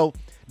eating. So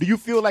do you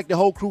feel like the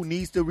whole crew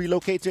needs to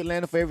relocate to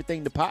Atlanta for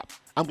everything to pop?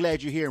 I'm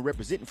glad you're here and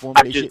representing for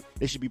them.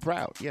 They should be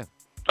proud. Yeah.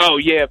 Oh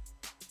yeah.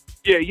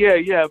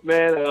 Yeah,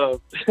 man.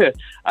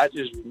 I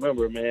just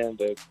remember, man,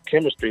 the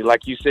chemistry.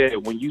 Like you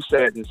said, when you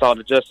sat and saw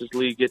the Justice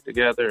League get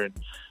together and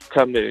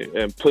come to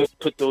and put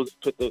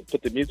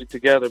the music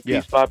together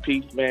piece by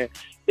piece, man,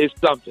 it's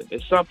something.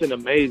 It's something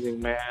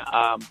amazing, man.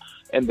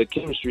 And the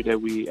chemistry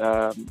that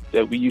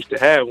we used to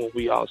have when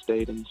we all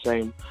stayed in the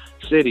same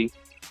city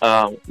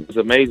was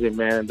amazing,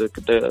 man.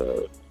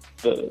 The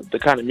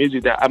kind of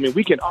music that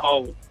we can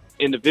all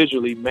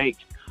individually make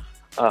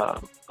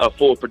a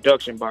full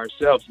production by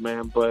ourselves,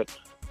 man. But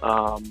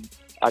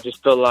I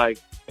just feel like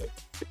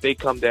if they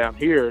come down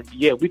here,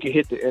 we can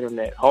hit the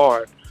internet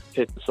hard,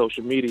 hit the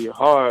social media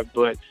hard,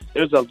 but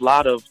there's a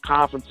lot of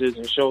conferences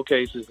and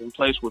showcases and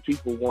places where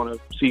people want to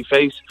see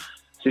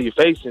your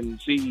face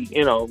and see,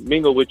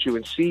 mingle with you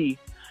and see,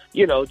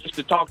 just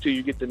to talk to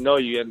you, get to know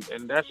you.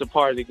 And that's a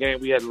part of the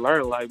game we had to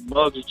learn. Like,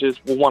 mugs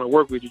just will want to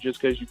work with you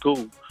just because you're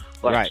cool.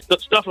 Like,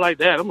 stuff like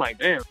that. I'm like,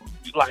 damn,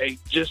 like,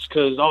 just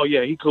because,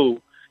 he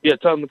cool. Yeah,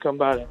 tell them to come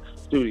by the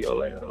studio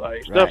later.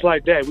 Like, stuff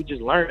like that. We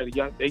just learned.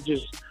 They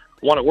just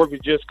want to work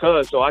with just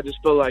cuz. So I just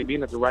feel like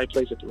being at the right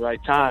place at the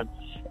right time.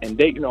 And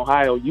Dayton,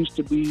 Ohio used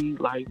to be,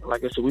 like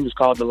I said, we was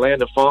called the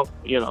land of funk,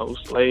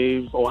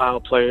 slaves, Ohio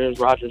players,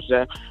 Rogers,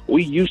 Zach.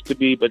 We used to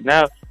be, but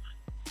now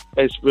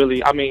it's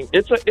really,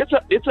 it's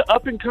a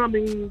up and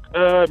coming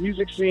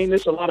music scene.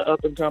 There's a lot of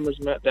up and comers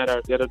that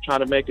are trying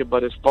to make it.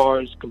 But as far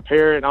as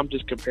comparing, I'm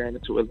just comparing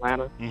it to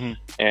Atlanta. Mm-hmm.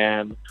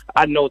 And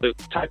I know the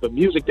type of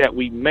music that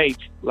we make.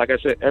 Like I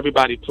said,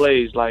 everybody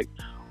plays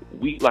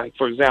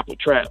for example,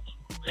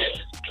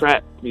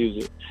 trap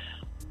music.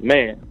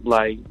 Man,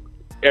 like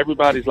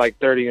everybody's like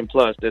 30 and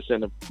plus that's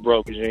in the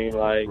Rogue Regime.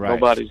 Like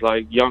nobody's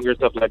like younger,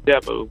 stuff like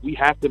that. But if we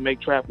have to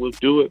make trap, we'll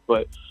do it.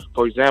 But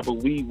for example,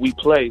 we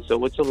play,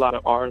 so it's a lot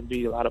of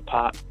R&B, a lot of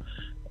pop.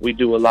 We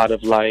do a lot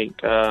of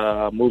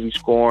movie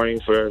scoring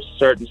for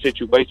certain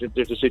situations. If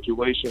there's a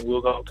situation,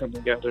 we'll all come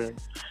together and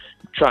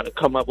try to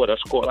come up with a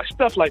score, like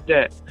stuff like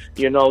that.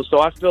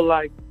 So I feel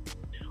like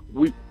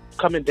we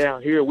coming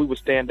down here, we would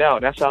stand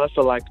out. That's how I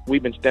feel like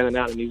we've been standing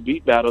out in these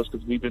beat battles,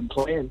 because we've been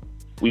playing.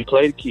 We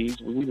play the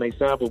keys, we make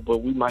samples,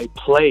 but we might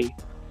play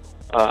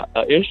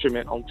an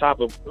instrument on top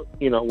of,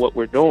 what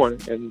we're doing.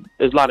 And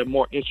there's a lot of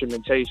more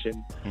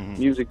instrumentation,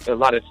 music, a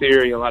lot of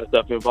theory, a lot of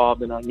stuff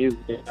involved in our music.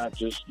 And not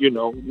just,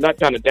 not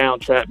kind of down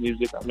trap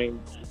music. I mean,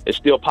 it's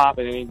still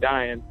popping and ain't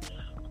dying.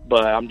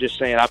 But I'm just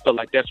saying, I feel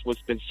like that's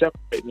what's been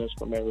separating us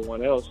from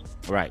everyone else.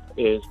 Right.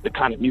 Is the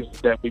kind of music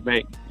that we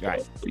make.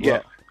 Right. So,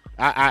 yeah.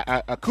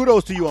 Well, I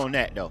kudos to you on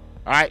that, though.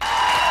 All right.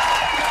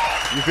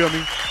 You feel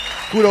me?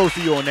 Kudos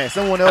to you on that.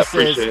 Someone else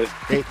says they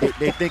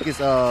think it's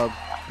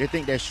they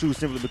think that's true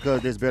simply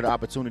because there's better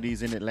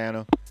opportunities in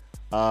Atlanta.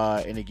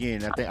 And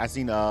again, I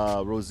seen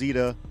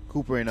Rosita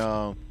Cooper and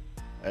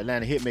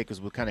Atlanta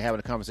Hitmakers were kind of having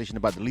a conversation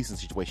about the leasing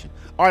situation.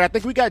 All right, I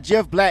think we got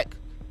Jeff Black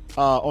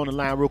on the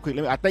line real quick.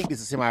 I think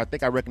this is him. I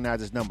think I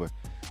recognize his number.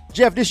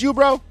 Jeff, this you,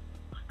 bro?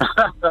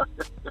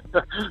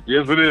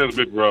 Yes, it is,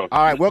 big bro.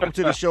 All right, welcome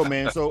to the show,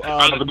 man. So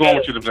how's it going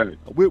with you today?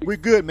 We're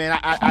good, man.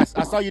 I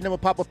saw your number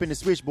pop up in the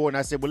switchboard, and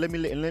I said, well, let me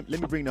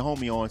bring the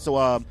homie on.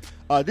 So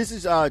this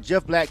is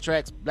Jeff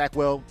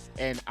Blackwell,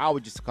 and I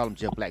would just call him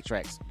Jeff Black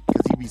Tracks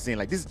because he be saying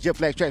like, this is Jeff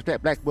Black Tracks,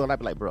 Blackwell. I'd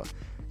be like, bro,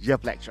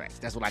 Jeff Black Tracks.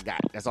 That's what I got.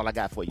 That's all I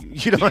got for you.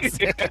 You know what I'm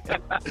saying?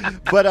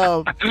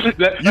 But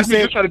you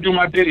said try to do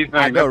my Diddy thing.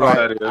 I know, that's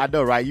right? All that is. I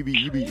know, right?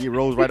 It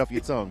rolls right off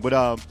your tongue.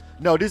 But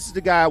no, this is the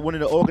guy, one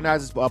of the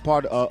organizers,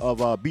 part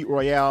of Beat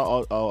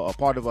Royale, a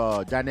part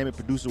of Dynamic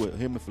Producer with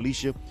him and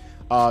Felicia.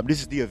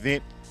 This is the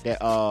event that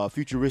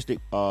Futuristic.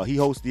 He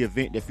hosts the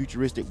event that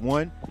Futuristic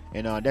won,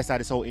 and that's how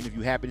this whole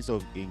interview happened.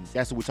 So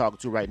that's who we're talking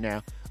to right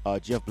now.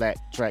 Jeff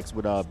Black Tracks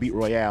with Beat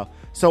Royale.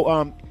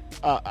 So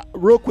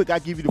real quick, I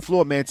give you the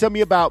floor, man. Tell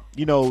me about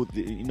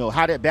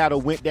how that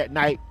battle went that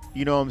night.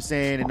 You know what I'm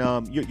saying,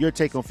 and your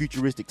take on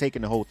Futuristic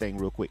taking the whole thing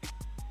real quick.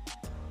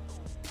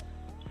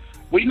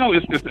 Well,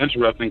 it's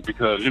interesting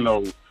because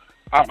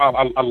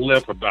I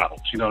live for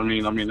battles. You know what I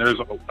mean? I mean, I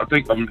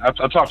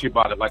talked to you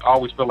about it. Like, I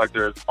always feel like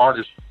there's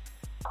artist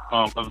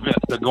events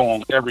that go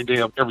on every day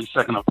of every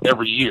second of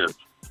every year.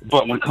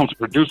 But when it comes to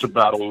producer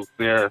battles,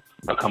 they're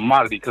a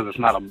commodity because it's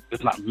not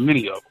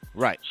many of them.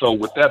 Right. So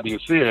with that being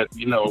said,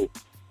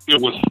 it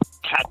was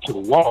packed to the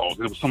walls.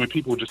 There was so many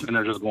people just in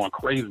there just going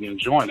crazy,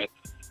 enjoying it.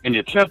 And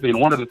you're tempted.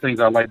 And one of the things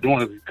I like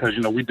doing is because,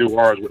 we do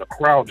ours with a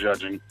crowd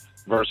judging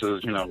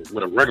versus,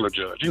 with a regular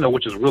judge,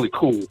 which is really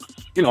cool.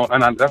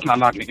 And that's not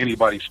knocking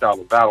anybody's style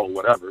of battle or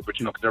whatever, but,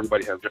 because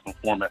everybody has different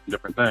formats and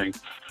different things.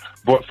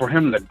 But for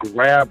him to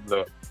grab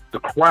the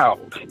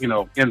crowd,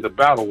 in the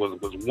battle was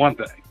one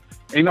thing.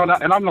 And,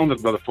 and I've known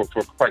this brother for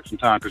quite some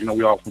time because,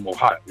 we all from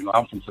Ohio.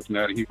 I'm from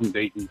Cincinnati. He's from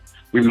Dayton.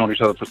 We've known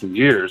each other for some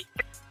years.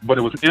 But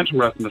it was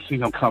interesting to see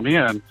him come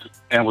in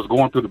and was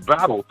going through the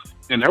battle.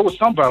 And there was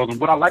some battles, and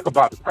what I like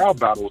about the crowd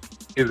battles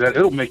is that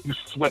it'll make you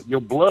sweat your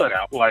blood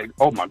out. Like,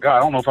 oh, my God, I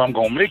don't know if I'm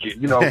going to make it.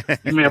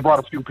 You may have brought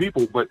a few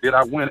people, but did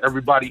I win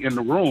everybody in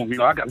the room?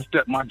 I got to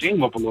step my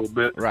game up a little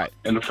bit. Right.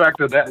 And the fact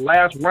that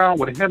last round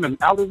with him and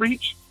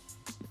Outreach,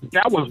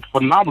 that was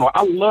phenomenal.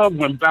 I love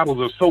when battles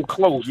are so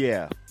close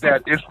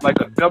that it's like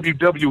a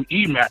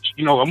WWE match.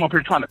 I'm up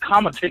here trying to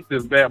commentate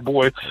this bad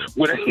boy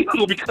with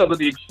because of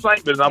the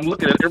excitement. I'm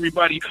looking at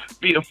everybody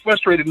being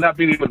frustrated, not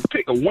being able to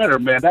pick a winner.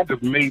 Man, that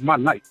just made my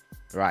night.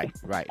 Right.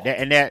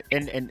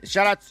 And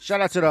shout out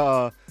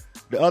to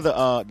the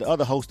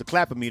other host, the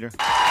Clapper Meter.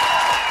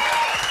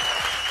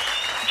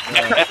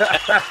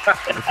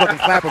 The fucking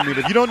clapper meter.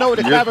 If you don't know what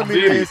the clapper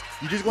meter is,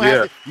 you just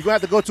gonna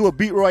have to go to a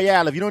Beat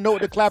Royale. If you don't know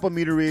what the clapper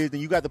meter is,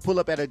 then you got to pull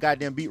up at a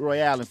goddamn Beat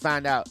Royale and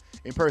find out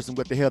in person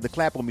what the hell the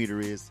clapper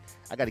meter is.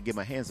 I got to get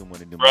my hands on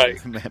one of them.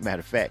 Right. Matter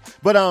of fact,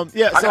 but I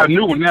got a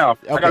new one now.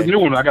 Okay. I got a new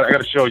one. I got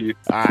to show you.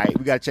 All right,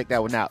 we got to check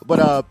that one out.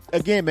 But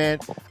again, man,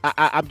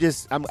 I'm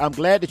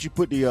glad that you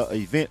put the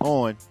event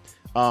on,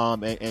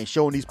 and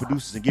showing these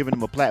producers and giving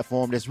them a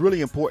platform. That's really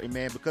important,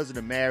 man, because of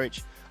the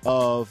marriage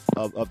of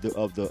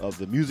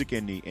the music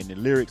and the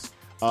lyrics,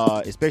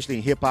 especially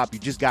in hip hop. You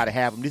just got to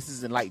have them. This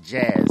isn't like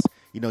jazz.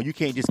 You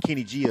can't just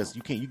Kenny G us.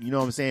 You can't. You know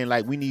what I'm saying?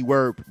 Like, we need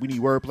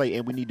wordplay,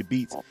 and we need the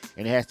beats,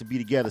 and it has to be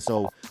together.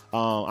 So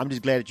I'm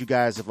just glad that you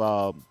guys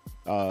have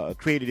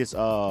created this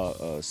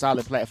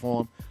solid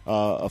platform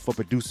for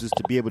producers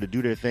to be able to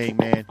do their thing,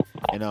 man.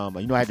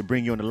 And I had to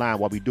bring you on the line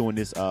while we're doing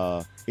this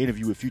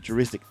interview with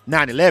Futuristic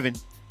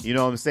 9/11. You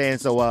know what I'm saying?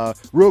 So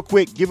real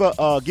quick, give them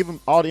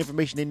all the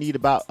information they need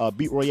about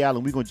Beat Royale,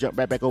 and we're gonna jump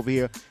right back over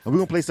here, and we're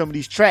gonna play some of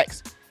these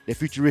tracks that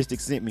Futuristic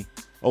sent me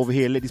over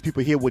here. Let these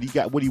people hear what he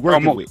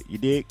working with. You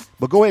dig?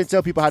 But go ahead and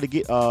tell people how to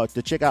get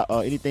to check out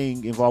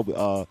anything involved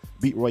with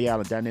Beat Royale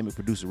and Dynamic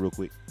Producer real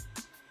quick.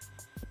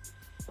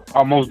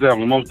 Oh, most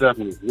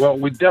definitely. Well,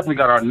 we definitely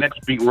got our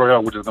next Beat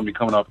Royale, which is going to be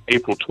coming up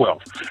April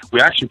 12th.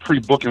 We're actually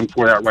pre-booking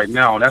for that right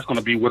now, and that's going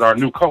to be with our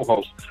new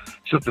co-host,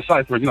 Sister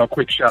Cypher.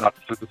 Quick shout out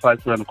to Sister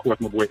Cypher, and of course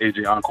my boy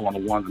AJ Encore on the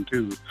ones and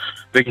twos.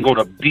 They can go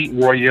to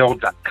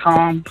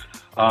beatroyale.com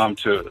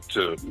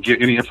to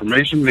get any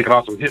information. They can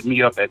also hit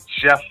me up at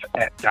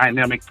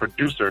Jeff@Dynamic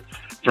Producer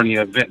for any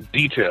event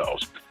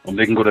details.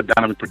 They can go to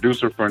Dynamic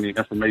Producer for any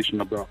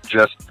information about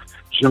just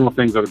general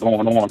things that are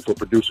going on for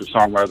producers,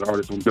 songwriters,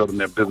 artists, and building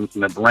their business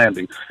and their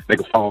branding. They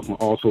can follow us on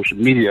all social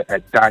media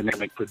at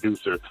Dynamic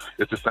Producer.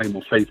 It's the same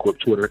on Facebook,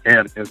 Twitter,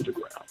 and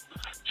Instagram.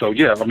 So,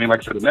 yeah, I mean,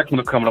 like I said, the next one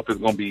that's coming up is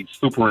going to be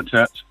super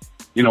intense.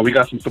 You know, we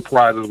got some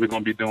surprises we're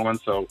going to be doing.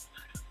 So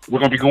we're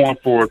going to be going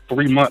for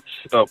 3 months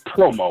of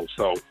promo.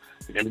 So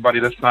everybody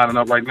that's signing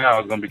up right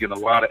now is going to be getting a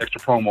lot of extra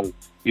promo,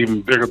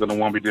 even bigger than the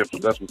one we did for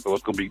this one. So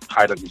it's going to be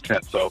highly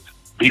intense. So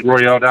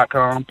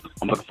BeatRoyale.com.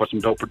 I'm looking for some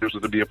dope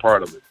producers to be a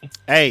part of it.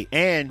 Hey,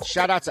 and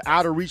shout out to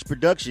Outer Reach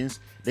Productions.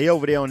 They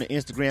over there on the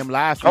Instagram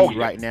live feed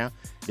right now.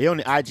 They on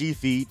the IG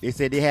feed. They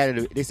said they had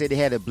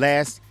a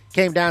blast.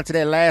 Came down to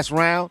that last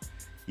round.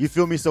 You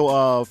feel me?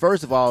 So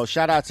first of all,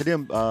 shout out to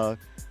them.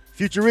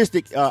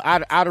 Futuristik,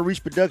 Outer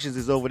Reach Productions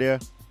is over there.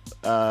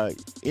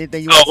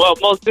 Anything you want? Well,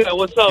 most of that.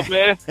 What's up,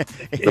 man?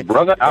 The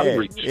brother Outer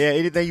Reach. Yeah,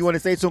 anything you want to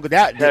say to him?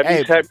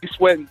 Have you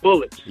sweating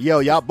bullets? Yo,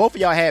 y'all, both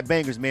of y'all had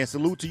bangers, man.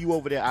 Salute to you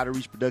over there, Outer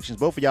Reach Productions.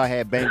 Both of y'all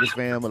had bangers,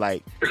 fam.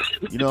 Like,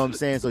 you know what I'm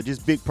saying? So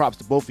just big props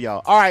to both of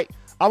y'all. All right,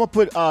 I'm gonna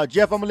put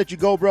Jeff. I'm gonna let you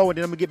go, bro, and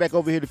then I'm gonna get back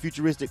over here to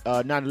Futuristik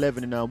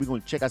 9/11, and we're gonna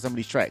check out some of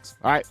these tracks.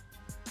 All right.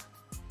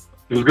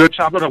 It was good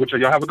chopping up with you.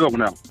 Y'all have a good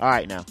one now. All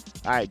right, now.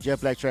 All right, Jeff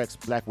Black Tracks,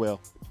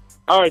 Blackwell.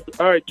 All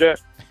right, Jeff.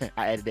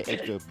 I added that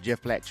extra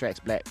Jeff Black Tracks,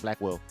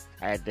 Blackwell.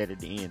 I added that at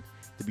the end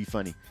to be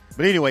funny.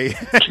 But anyway,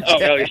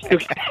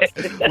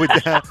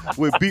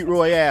 with Beat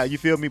Royale, you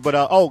feel me? But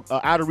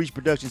Outer Reach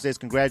Productions says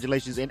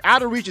congratulations. And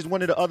Outer Reach is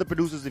one of the other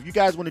producers. If you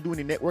guys want to do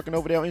any networking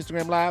over there on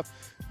Instagram Live,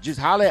 just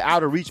holler at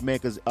Outer Reach, man,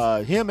 because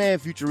him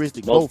and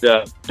Futuristik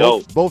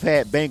both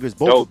had bangers.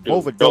 Both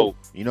are dope.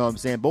 You know what I'm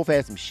saying? Both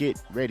had some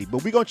shit ready.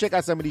 But we're going to check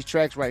out some of these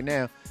tracks right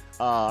now.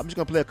 I'm just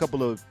going to play a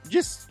couple of,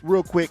 just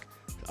real quick,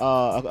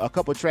 a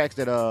couple of tracks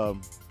that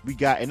we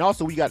got. And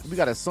also we got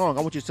a song.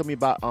 I want you to tell me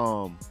about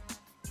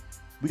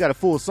we got a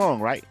full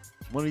song, right?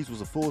 One of these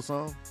was a full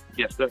song?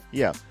 Yes, sir.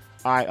 Yeah.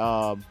 All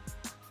right.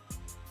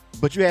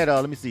 But you had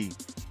let me see.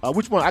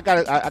 Which one? I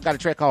got a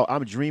track called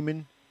I'm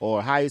Dreaming or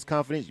Highest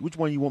Confidence. Which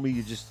one you want me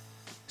to just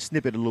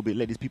snip it a little bit,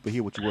 let these people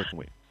hear what you're working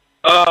with?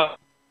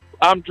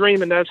 I'm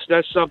Dreaming. That's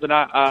something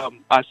I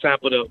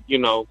sampled up, you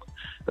know,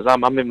 because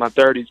I'm in my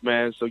 30s,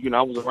 man. So, you know,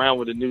 I was around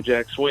with the New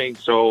Jack Swing.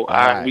 So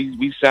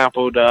we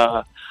sampled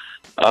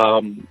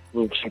some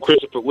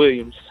Christopher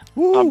Williams.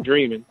 Woo. I'm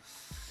Dreaming.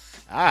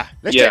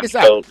 Let's check this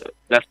out. So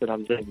that's what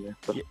I'm dreaming.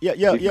 So yeah.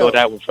 Go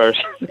that one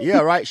first. Yeah,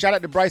 right. Shout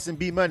out to Bryson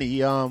B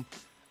Money. I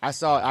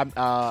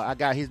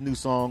got his new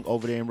song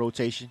over there in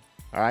rotation.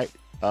 All right,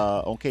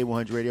 on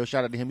K-100 Radio.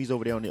 Shout out to him. He's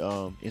over there on the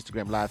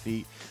Instagram live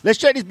feed. Let's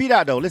check this beat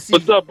out though. Let's see.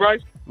 What's up,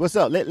 Bryce? What's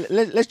up?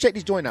 Let's check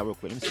this joint out real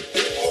quick. Let me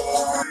see.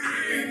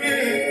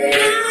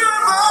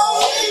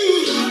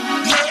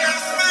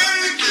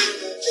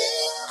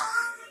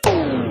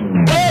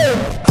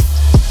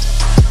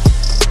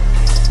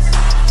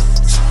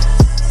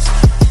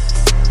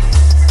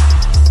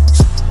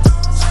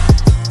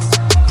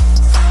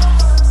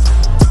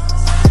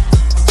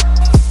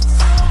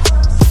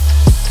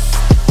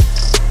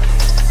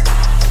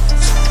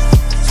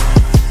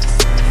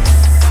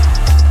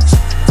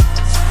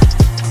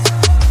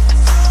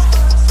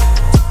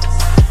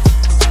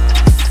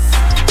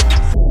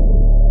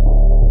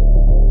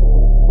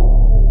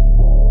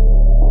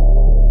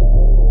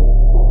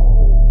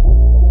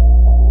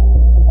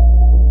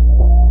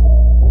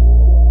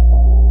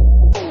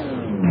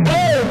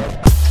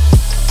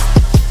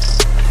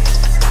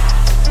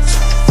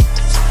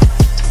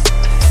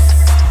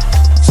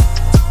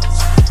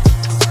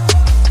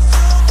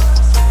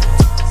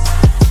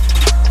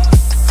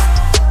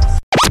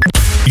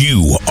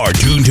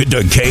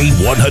 To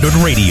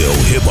K-100 Radio,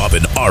 hip hop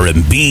and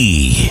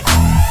R&B.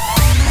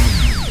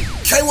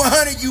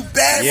 K-100, you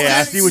bad. Yeah,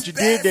 I see what you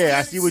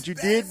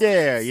did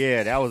there.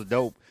 Yeah, that was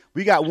dope.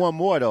 We got one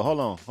more though.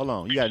 Hold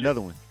on. You got another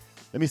one.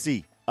 Let me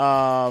see.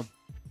 Hold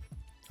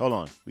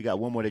on. We got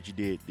one more that you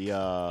did. The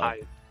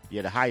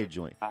higher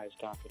joint.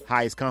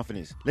 Highest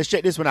confidence. Let's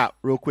check this one out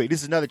real quick.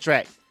 This is another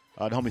track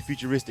the homie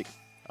Futuristik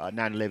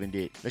 9/11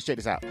 did. Let's check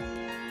this out.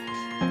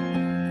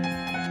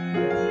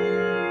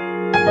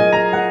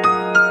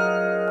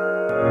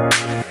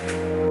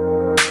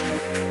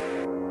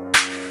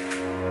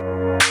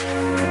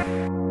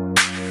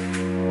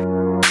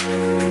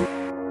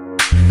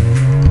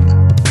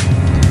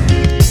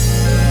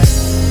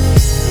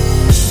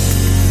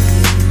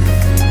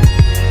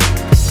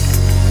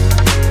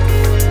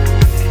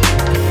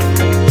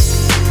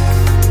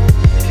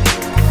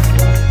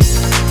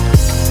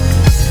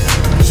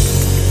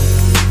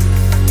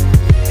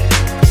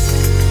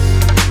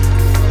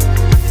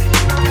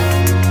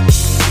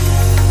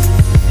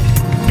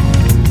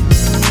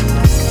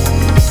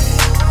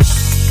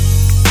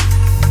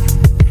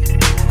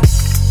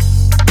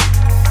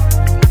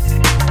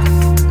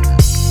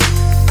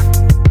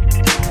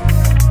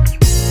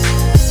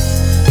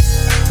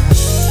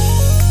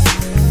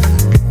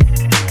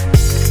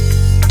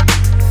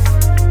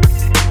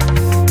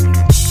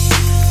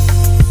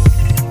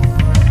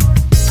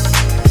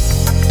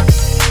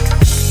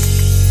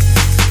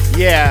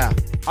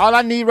 All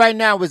I need right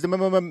now is the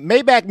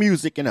Maybach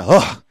music and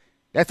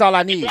that's all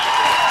I need.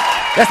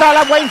 That's all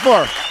I'm waiting for.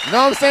 You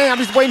know what I'm saying? I'm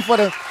just waiting for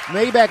the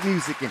Maybach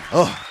music and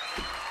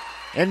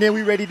and then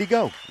we ready to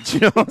go.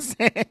 You know what I'm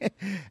saying?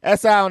 That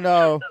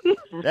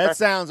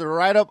sounds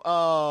right up.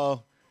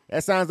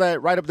 That sounds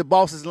like right up the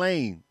boss's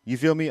lane. You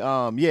feel me?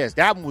 Yes,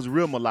 that one was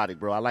real melodic,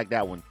 bro. I like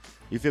that one.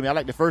 You feel me? I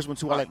like the first one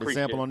too. I like the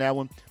sample on that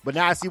one. But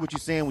now I see what you're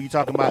saying when you're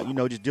talking about,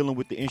 just dealing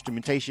with the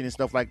instrumentation and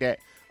stuff like that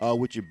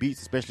with your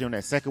beats, especially on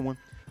that second one.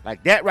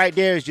 Like that right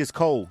there is just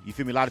cold. You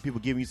feel me? A lot of people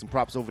giving you some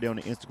props over there on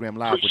the Instagram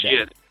Live with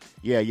that.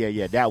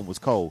 Yeah. That one was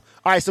cold.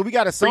 All right, so we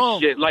got a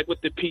song. Like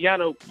with the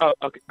piano.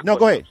 Okay, no,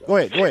 go ahead. Go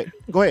ahead.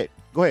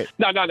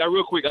 No,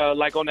 real quick.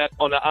 Like on the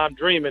I'm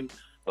Dreaming.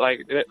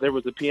 Like there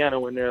was a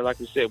piano in there. Like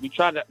we said, we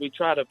try to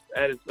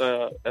add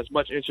as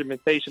much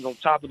instrumentation on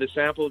top of the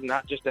samples,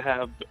 not just to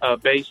have a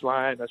bass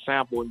line, a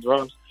sample, and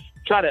drums.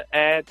 Try to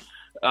add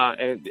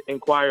and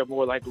inquire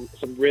more like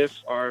some riffs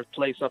or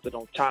play something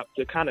on top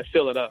to kind of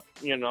fill it up.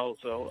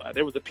 So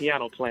there was a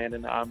piano playing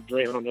in the I'm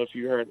Dreaming. I don't know if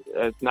you heard.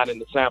 It's not in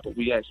the sample.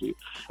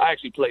 I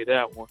actually played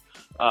that one.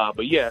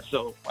 But yeah,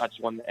 so I just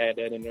wanted to add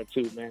that in there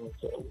too, man.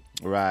 So.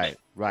 Right,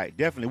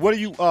 definitely. What do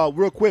you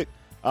real quick?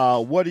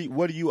 What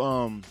do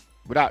you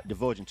without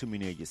divulging too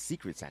many of your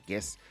secrets, I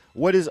guess.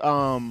 What is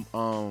your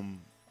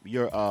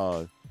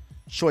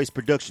choice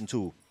production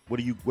tool? What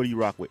do you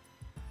rock with?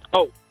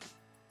 Oh,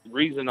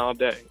 Reason all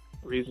day.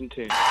 Reason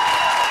 10.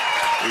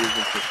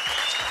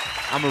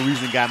 I'm a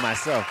Reason guy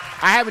myself.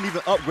 I haven't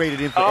even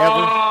upgraded in forever.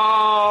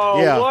 Oh,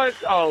 yeah. What?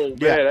 Oh, man,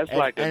 that's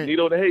like a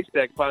needle in the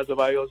haystack. Find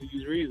somebody else who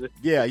use Reason.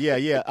 Yeah.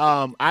 I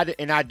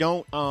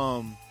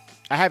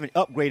haven't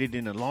upgraded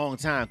in a long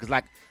time because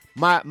like.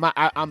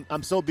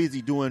 I'm so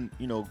busy doing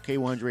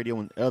K-100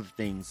 radio and other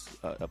things,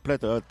 a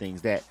plethora of other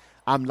things that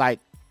I'm like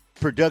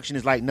production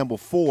is like number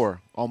 4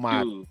 on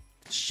my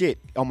shit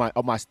on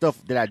my stuff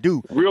that I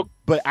do.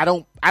 But I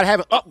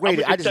haven't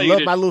upgraded. I just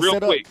love my little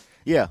setup. Quick.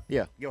 Yeah.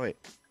 Go ahead.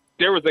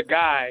 There was a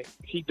guy.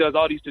 He does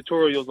all these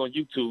tutorials on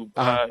YouTube,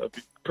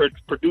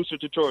 producer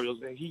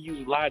tutorials, and he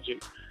used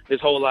Logic his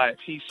whole life.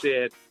 He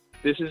said,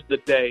 "This is the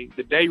day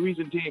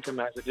Reason 10 came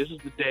out. I said, this is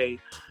the day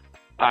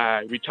I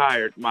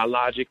retired my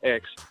Logic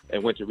X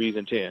and went to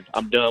Reason 10.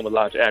 I'm done with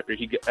Logic after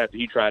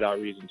he tried out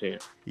Reason 10.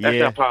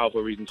 That's how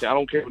powerful Reason 10. I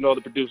don't care what no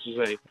other producers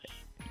say.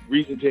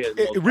 Reason 10 is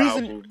the most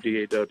powerful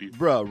DAW.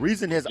 Bro,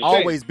 Reason has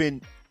always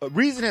been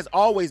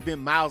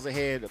miles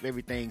ahead of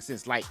everything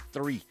since like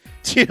 3.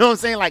 You know what I'm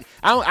saying? Like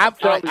I've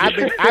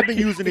been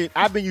using it.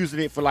 I've been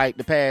using it for like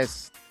the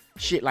past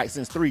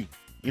since 3.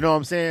 You know what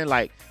I'm saying?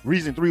 Like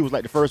Reason 3 was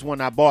like the first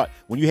one I bought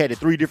when you had the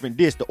 3 different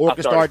discs. The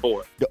Orchestra,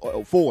 the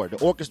 4. The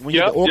Orchestra, when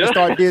you had the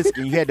Orchestra disc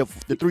and you had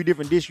the 3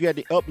 different discs, you had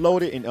to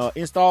upload it and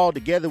install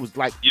together. Was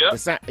like the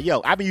sound.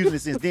 Yo, I've been using it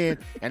since then,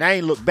 and I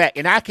ain't looked back.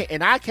 And I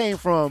came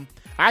from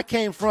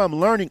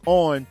learning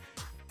on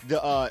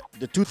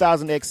the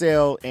 2000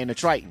 XL and the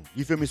Triton.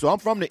 You feel me? So I'm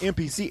from the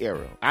MPC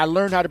era. I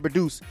learned how to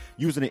produce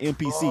using the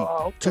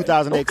MPC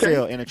 2000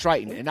 XL and the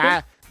Triton, and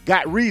I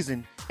got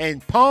Reason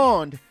and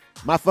pawned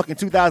my fucking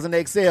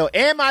 2000 XL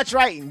and my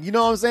Triton. You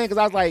know what I'm saying? Because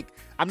I was like,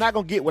 I'm not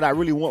going to get what I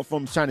really want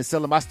from trying to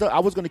sell them my stuff. I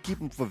was going to keep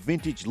them for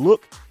vintage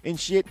look and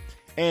shit.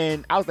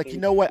 And I was like, you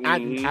know what?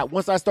 I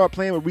once I start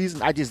playing with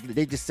Reason,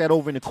 they just sat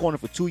over in the corner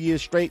for 2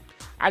 years straight.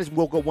 I just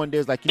woke up one day,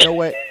 was like, you know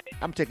what?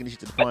 I'm taking this shit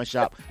to the pawn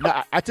shop.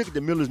 No, I took it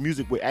to Miller's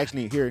Music, where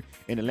actually here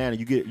in Atlanta,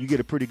 you get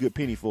a pretty good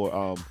penny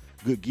for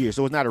good gear.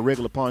 So it's not a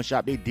regular pawn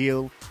shop. They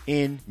deal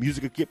in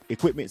music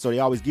equipment, so they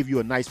always give you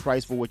a nice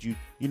price for what you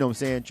know what I'm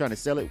saying, trying to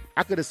sell it.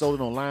 I could have sold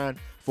it online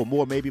for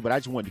more maybe, but I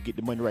just wanted to get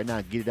the money right now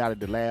and get it out of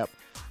the lab.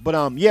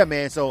 But yeah,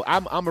 man, so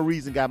I'm a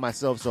Reason guy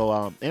myself.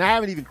 So and I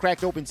haven't even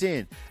cracked open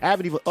 10. I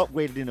haven't even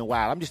upgraded in a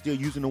while. I'm just still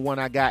using the one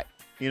I got,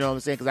 you know what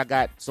I'm saying, because I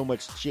got so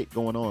much shit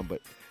going on.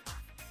 But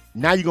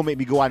now you're gonna make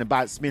me go out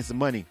and spend some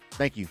money.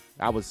 Thank you.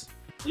 You're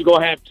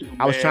gonna have to,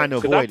 I was trying to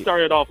avoid it. I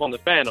started off on the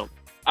Phantom.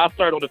 I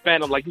started on the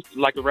Phantom like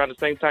around the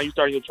same time you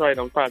started your Triton.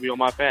 I was probably on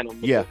my Phantom.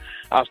 Yeah.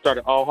 I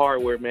started all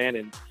hardware, man,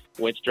 and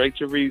went straight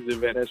to Reason,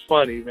 man. That's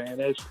funny, man.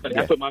 That's funny.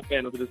 Yeah. I put my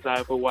Phantom to the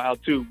side for a while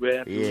too,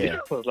 man. Yeah.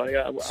 I was like,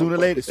 sooner or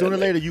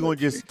later you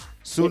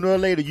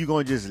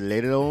gonna just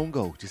let it on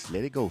go. Just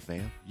let it go,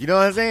 fam. You know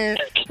what I'm saying?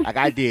 Like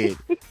I did.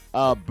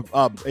 Yeah,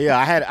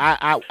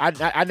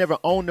 I never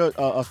owned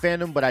a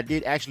Phantom, but I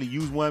did actually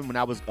use one when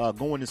I was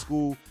going to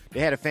school. They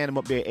had a Phantom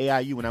up there at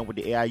AIU when I went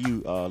to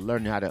AIU,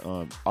 learning how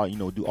to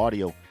do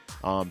audio.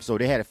 So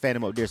they had a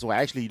Phantom up there. So I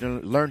actually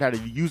learned how to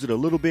use it a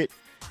little bit.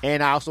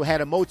 And I also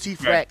had a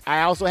motif rack.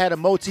 I also had a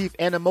motif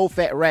and a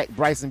MoFat rack.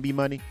 Bryson B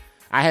Money.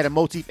 I had a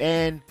motif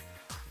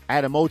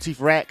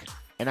rack,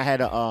 and I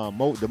had the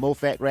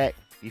MoFat rack.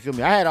 You feel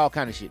me? I had all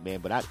kind of shit, man.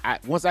 But I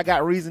once I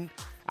got Reason,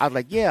 I was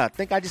like, yeah, I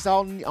think I just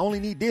only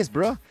need this,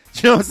 bro.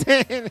 You know what I'm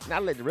saying? And I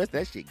let the rest of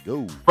that shit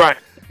go. Right.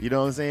 You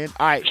know what I'm saying?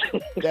 All right.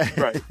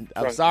 Right.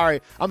 I'm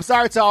sorry. I'm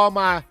sorry to all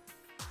my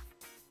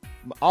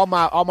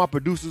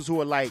producers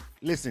who are like,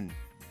 listen,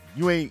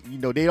 you ain't,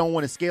 they don't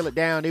want to scale it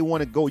down. They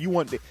want to go. They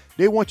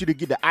want you to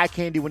get the eye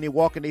candy when they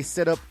walk in they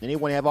set up, and they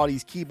want to have all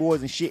these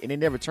keyboards and shit, and they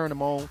never turn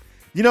them on.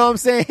 You know what I'm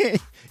saying?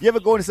 You ever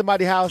go into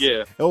somebody's house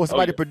or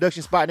somebody's yeah.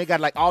 production spot and they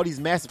got like all these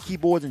massive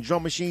keyboards and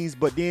drum machines,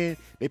 but then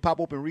they pop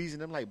open Reason.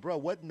 I'm like, bro,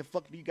 what in the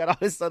fuck do you got all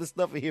this other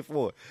stuff in here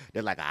for?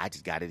 They're like, I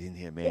just got it in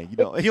here, man. You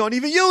know, you don't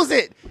even use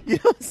it. You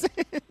know what I'm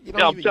saying?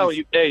 I'm telling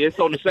you, hey, it's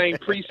on the same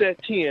preset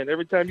 10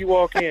 every time you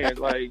walk in.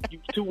 Like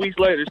 2 weeks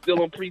later, it's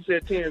still on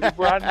preset 10.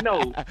 Bro, I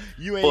know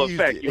you ain't for a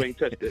used fact it. you ain't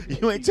touched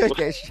it. You ain't touched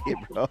that shit,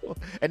 bro.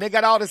 And they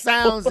got all the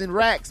sounds and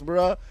racks,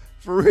 bro.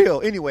 For real.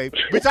 Anyway,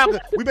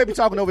 we may be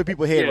talking over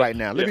people's head right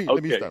now. Let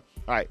me stop.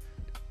 All right.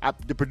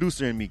 The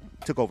producer and me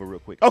took over real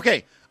quick.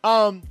 Okay.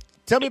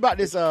 Tell me about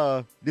this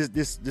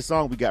this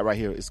song we got right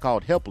here. It's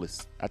called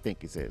Helpless, I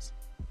think it says.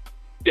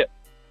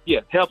 Yeah.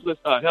 Helpless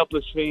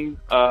Fiend.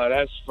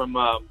 That's from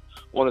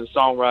one of the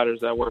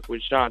songwriters I work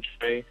with, Sean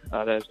Trey.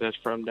 That's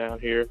from down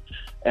here.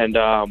 And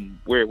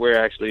we're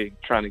actually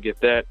trying to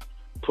get that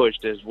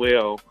pushed as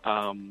well.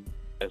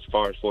 As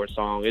far as for a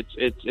song,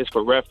 it's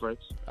for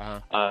reference.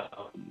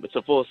 It's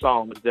a full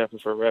song, but it's definitely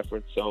for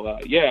reference. So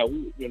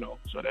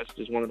so that's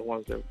just one of the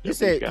ones that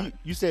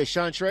you said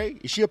Sean Trey.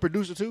 Is she a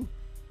producer too?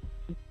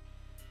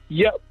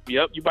 Yep.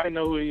 You might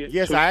know who he is.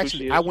 Yes,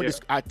 I went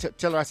to.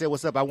 Tell her I said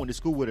what's up. I went to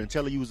school with her and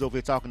tell her you was over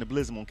here talking to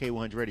Blizzum on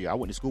K-100 Radio. I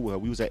went to school with her.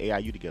 We was at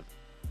AIU together.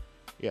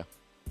 Yeah.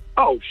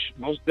 Oh,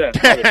 most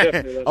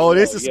definitely. Oh,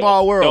 this is a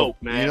small world.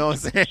 Dope, man. You know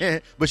what I'm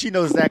saying? But she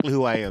knows exactly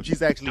who I am.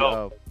 She's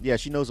actually,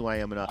 she knows who I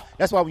am. And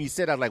that's why when you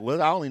said, I was like,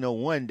 well, I only know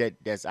one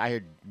that's out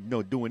here,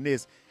 doing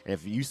this. And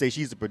if you say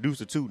she's a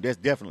producer too, that's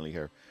definitely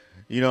her.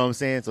 You know what I'm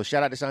saying? So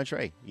shout out to Sean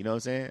Trey. You know what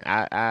I'm saying?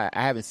 I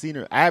haven't seen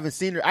her.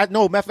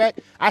 Matter of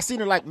fact, I seen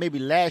her like maybe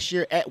last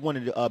year at one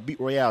of the Beat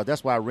Royales.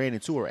 That's why I ran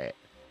into her at.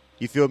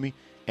 You feel me?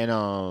 And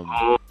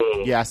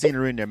I seen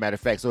her in there, matter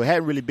of fact. So it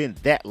hadn't really been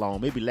that long,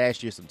 maybe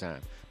last year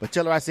sometime. But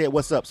tell her I said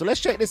what's up. So let's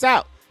check this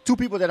out. Two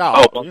people that I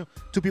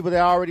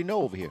already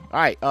know over here. All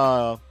right,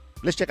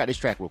 let's check out this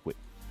track real quick.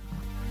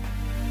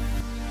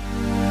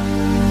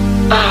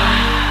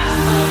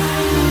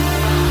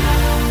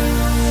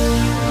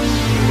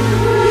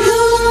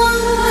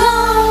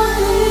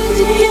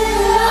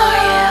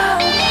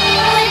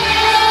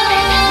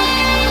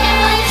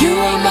 You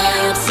are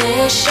my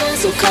obsession,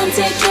 so come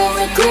take your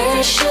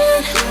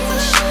aggression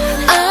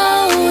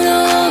out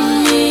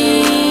on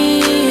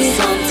me.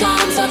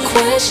 Sometimes I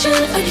question,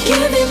 are you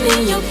giving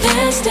me your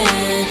best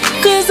end?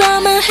 'Cause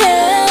I'm a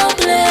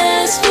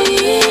helpless fiend.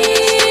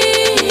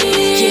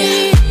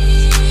 Yeah.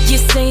 You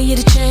say you're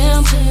the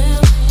champ,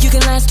 you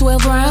can last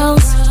 12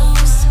 rounds.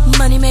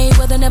 Money made,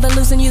 whether never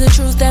losing you the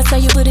truth, that's how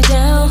you put it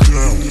down.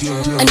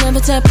 I never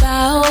tap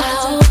out,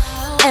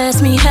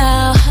 ask me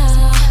how.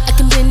 I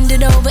can bend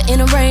it over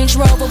in a Range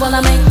Rover while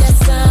I make that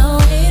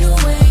sound.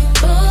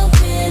 808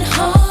 bumping,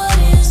 heart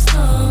is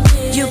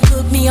pumping. You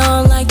put me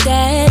on like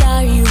that,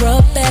 I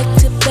erupt back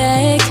to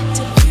back.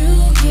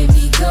 You get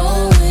me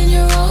going,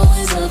 you're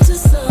always up to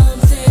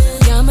something.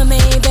 Got my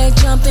Maybach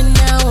jumping,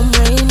 now I'm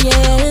rain,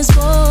 yeah, it's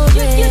pouring.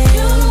 You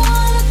don't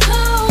wanna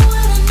call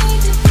when I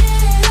need to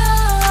get up.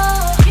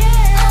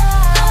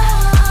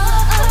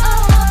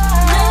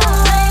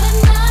 Late at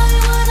night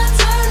when I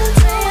turn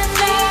into a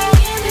thing,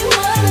 give me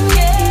what I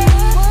need,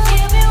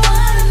 give me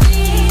what I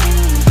need,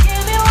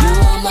 give me what I need. You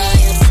are my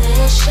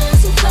obsession,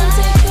 so come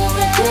take your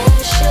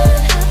aggression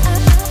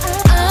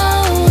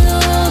out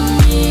on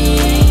me.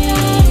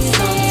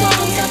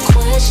 Sometimes I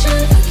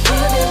question, are you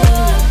giving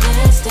me your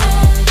best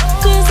end?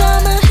 'Cause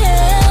I'm a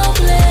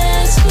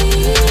helpless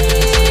fiend.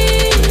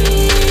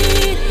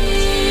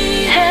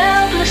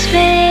 Helpless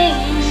fiend,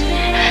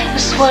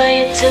 that's what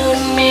you do to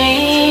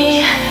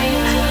me.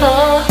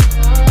 Oh.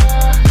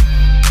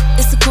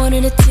 It's a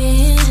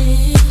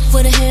 1:10.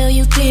 What the hell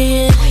you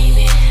been?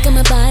 Got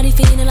my body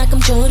feeling like I'm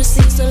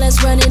Jodeci, so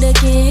let's run it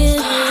again.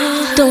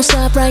 Don't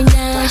stop right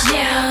now.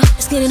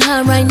 It's getting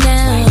hot right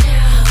now.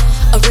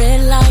 A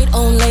red light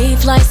on late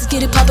flights, let's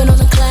get it popping on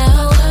the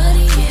cloud.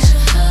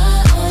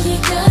 All you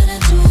gotta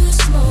do is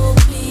smoke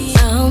me.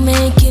 I'll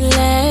make it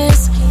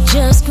last.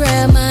 Just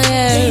grab my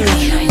ass.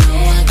 Anywhere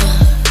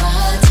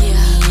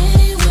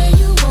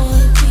you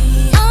wanna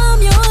be.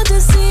 I'm your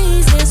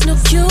disease. There's no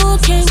cure,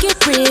 can't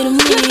get rid of me.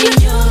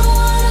 You don't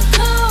wanna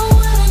call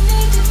when I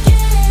need to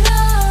get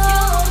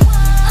up.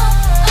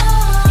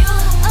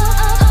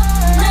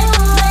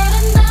 Late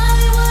at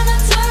night when I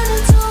turn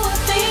into a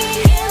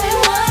fiend. Give me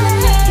what I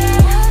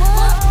need,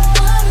 what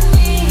I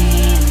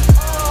need.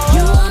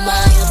 You are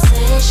my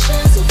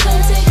obsession, so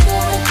come take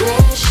your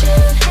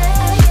aggression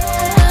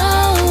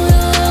out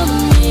on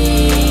me.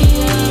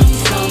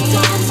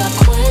 Sometimes I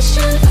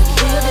question, are you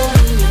giving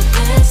me your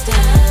best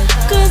end?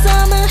 'Cause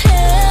I'm a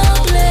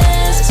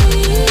helpless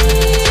fiend.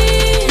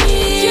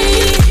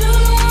 You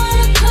don't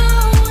wanna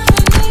call when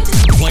I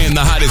need to. Playing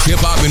the hottest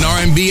hip-hop and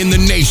R&B in the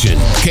nation.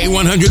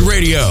 K100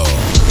 Radio.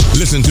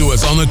 Listen to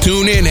us on the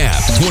TuneIn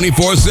app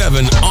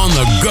 24/7 on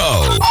the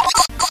go.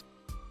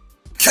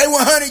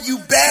 K-100, you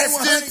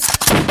bastards!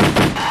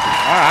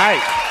 All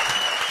right.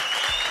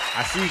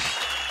 I see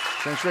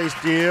Centray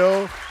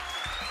still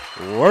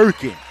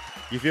working.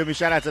 You feel me?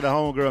 Shout out to the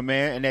homegirl,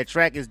 man. And that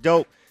track is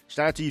dope.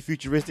 Shout out to you,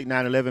 Futuristik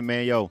 911,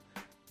 man. Yo,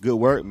 Good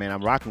work, man.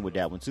 I'm rocking with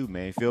that one too,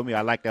 man. You feel me?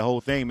 I like that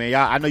whole thing, man.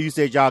 Y'all, I know you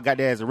said y'all got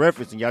that as a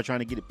reference and y'all trying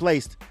to get it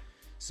placed.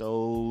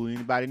 So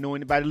anybody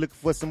looking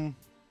for some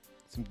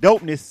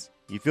dopeness?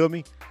 You feel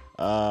me?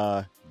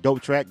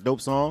 Dope track,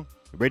 dope song,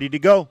 ready to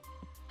go.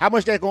 How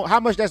much that's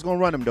gonna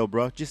run them though,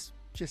 bro? Just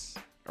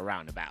a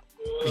roundabout.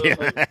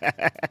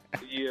 Yeah.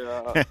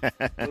 Yeah.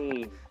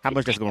 How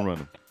much that's gonna run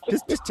them?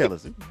 Just tell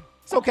us.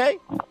 It's okay.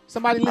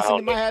 Somebody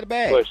listening might have a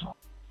bag.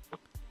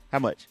 How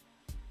much?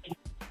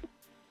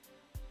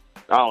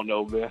 I don't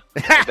know, man.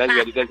 That's got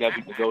to be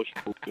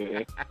negotiable,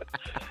 man.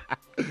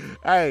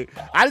 Hey,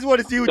 I just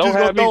want to see what you're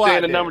going to throw out there. Don't have me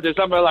saying the number to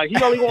somebody like, he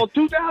only want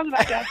 2,000,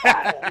 I got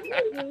 5. What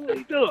are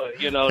you doing?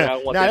 You know,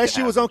 I want that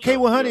shit was on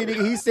K-100,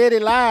 nigga. He said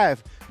it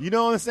live. You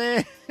know what I'm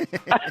saying?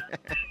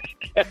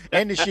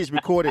 And the shit's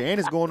recorded, and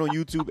it's going on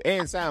YouTube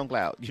and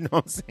SoundCloud. You know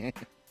what I'm saying?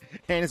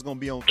 And it's going to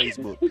be on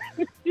Facebook.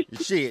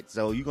 Shit,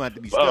 so you're going to have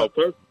to be stuck.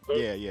 Perfect.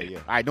 Yeah.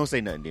 All right, don't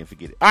say nothing then.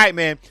 Forget it. All right,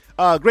 man.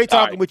 Great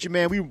talking with you,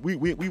 man. We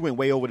went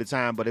way over the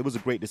time, but it was a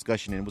great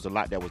discussion, and it was a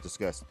lot that was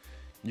discussed.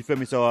 You feel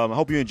me? So I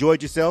hope you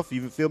enjoyed yourself.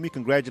 You feel me?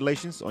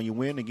 Congratulations on your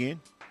win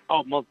again.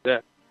 Oh, most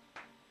definitely.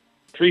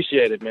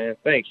 Appreciate it, man.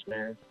 Thanks,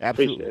 man.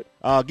 Absolutely. Appreciate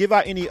it. Give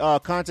out any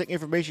contact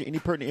information, any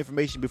pertinent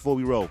information before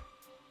we roll.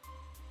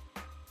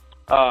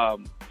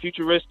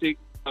 Futuristik,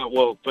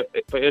 for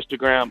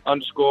Instagram,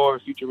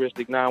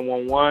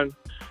 _Futuristik911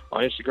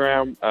 on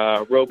Instagram,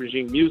 Rogue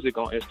Regime Music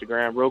on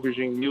Instagram, Rogue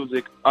Regime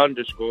Music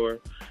 _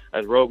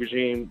 as Rogue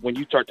Regime. When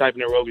you start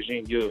typing in Rogue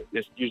Regime,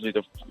 it's usually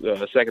the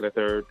second or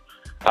third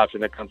option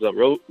that comes up.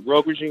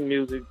 Rogue Regime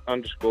Music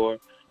 _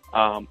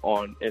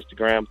 on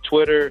Instagram.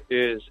 Twitter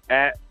is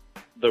at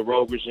the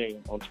Rogue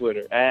Regime on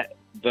Twitter, at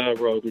the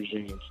Rogue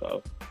Regime.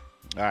 So,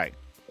 all right.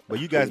 Well,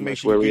 you guys make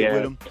sure you get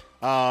with him.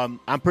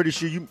 I'm pretty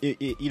sure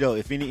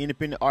if any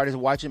independent artists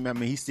watching, I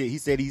mean, he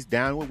said he's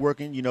down with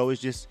working. You know,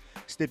 it's just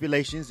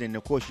stipulations, and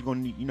of course you're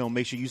gonna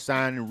make sure you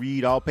sign and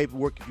read all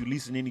paperwork. If you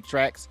leasing any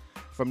tracks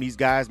from these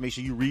guys, make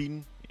sure you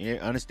reading and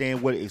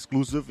understand what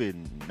exclusive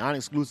and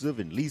non-exclusive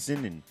and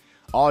leasing and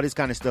all this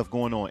kind of stuff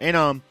going on.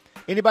 And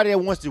anybody that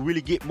wants to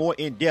really get more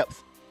in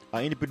depth,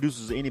 any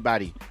producers or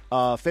anybody,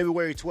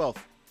 February 12th,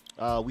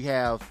 we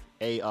have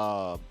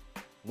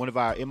one of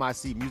our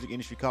MIC music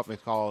industry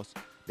conference calls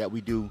that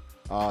we do.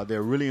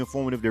 They're really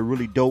informative. They're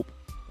really dope.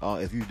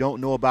 If you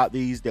don't know about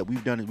these that we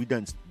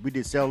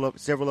did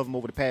several of them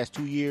over the past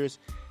 2 years,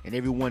 and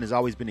every one has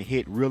always been a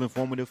hit, real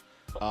informative.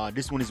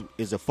 This one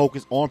is a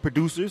focus on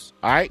producers.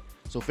 All right.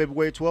 So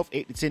February 12th,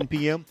 8 to 10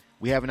 p.m.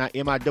 We have our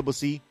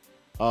MICC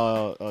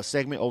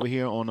segment over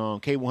here on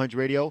K100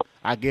 Radio.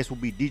 Our guests will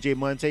be DJ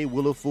Monte,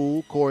 Willow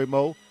Fool, Corey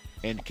Moe,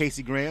 and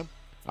Casey Graham.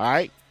 All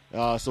right.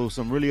 So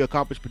some really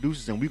accomplished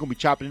producers, and we're gonna be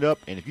chopping it up.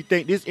 And if you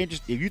think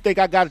if you think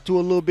I got it to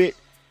a little bit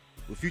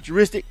with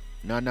Futuristik,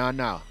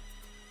 no.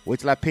 Wait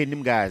till I pin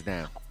them guys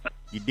down.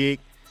 You dig?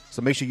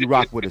 So make sure you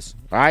rock with us.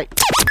 All right.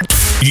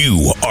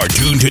 You are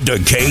tuned to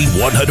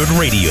K100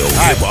 Radio,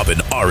 hip hop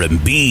and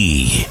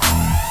R&B.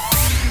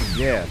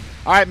 Yeah.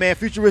 All right, man.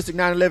 Futuristik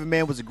 911,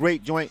 man, was a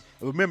great joint.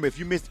 Remember, if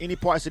you missed any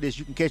parts of this,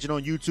 you can catch it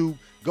on YouTube.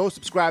 Go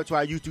subscribe to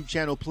our YouTube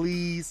channel,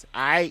 please.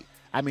 All right.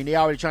 I mean, they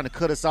already trying to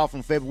cut us off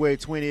on February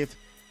 20th.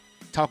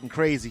 Talking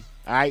crazy.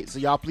 All right, so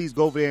y'all please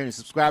go over there and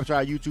subscribe to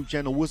our YouTube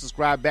channel. We'll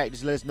subscribe back.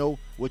 Just let us know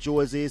what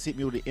yours is. Hit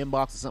me with the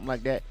inbox or something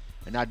like that,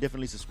 and I'll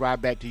definitely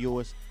subscribe back to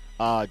yours.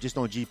 Just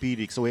on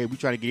GP. So we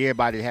trying to get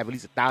everybody to have at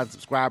least 1,000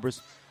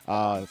 subscribers.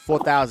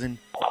 4,000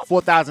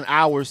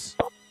 hours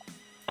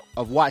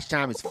of watch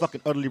time is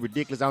fucking utterly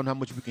ridiculous. I don't know how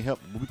much we can help,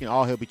 but we can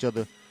all help each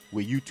other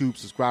with YouTube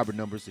subscriber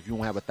numbers. If you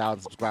want to have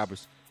 1,000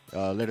 subscribers,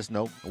 let us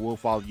know, and we'll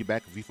follow you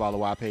back if you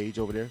follow our page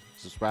over there.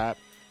 Subscribe.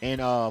 And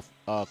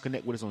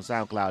connect with us on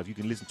SoundCloud if you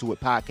can listen to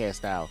it podcast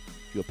style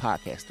if you're a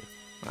podcaster.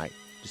 All right,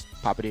 just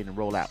pop it in and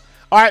roll out.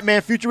 All right,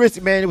 man.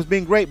 Futuristik, man. It was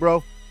been great,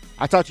 bro.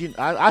 I talk to you.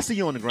 I see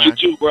you on the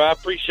grind. You too, bro. I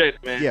appreciate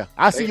it, man. Yeah,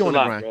 I see you on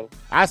the grind. Bro.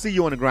 I see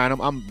you on the grind.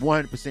 I'm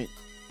 100%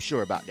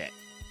 sure about that.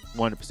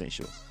 100%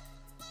 sure.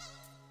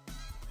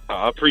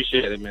 I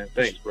appreciate it, man.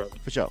 Thanks, bro.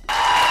 For sure. All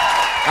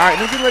right,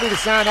 we're getting ready to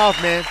sign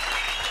off, man.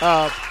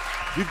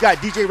 We've got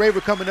DJ Raver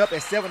coming up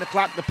at 7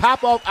 o'clock. The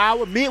pop-off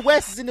hour.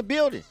 Midwest is in the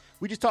building.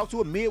 We just talked to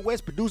a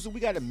Midwest producer.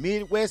 We got a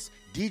Midwest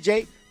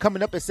DJ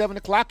coming up at 7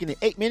 o'clock in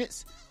 8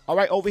 minutes. All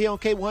right, over here on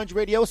K100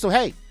 Radio. So,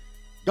 hey,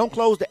 don't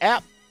close the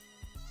app.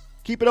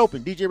 Keep it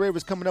open. DJ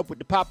Raver's coming up with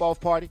the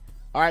pop-off party.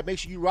 All right, make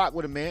sure you rock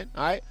with him, man.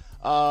 All right.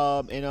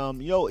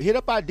 Hit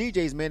up our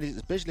DJs, man,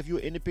 especially if you're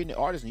an independent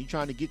artist and you're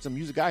trying to get some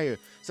music out here.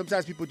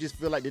 Sometimes people just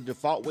feel like the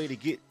default way to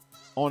get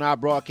on our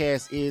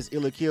broadcast is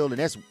Ill or Kill,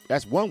 and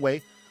that's one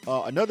way.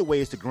 Another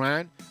way is to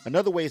grind.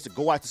 Another way is to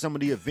go out to some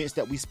of the events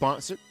that we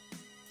sponsored.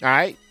 All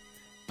right.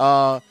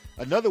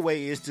 Another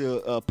way is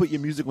to put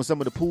your music on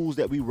some of the pools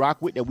that we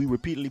rock with, that we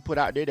repeatedly put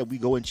out there, that we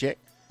go and check.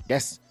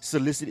 That's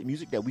solicited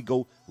music that we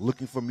go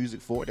looking for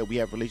music for, that we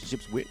have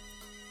relationships with.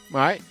 All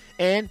right.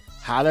 And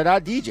holler at our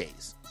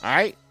DJs. All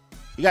right.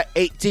 You got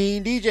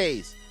 18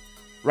 DJs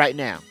right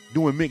now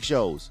doing mix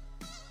shows.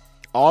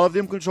 All of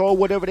them control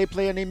whatever they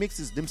play in their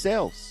mixes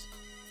themselves.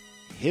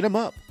 Hit them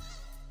up.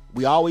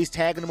 We always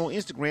tagging them on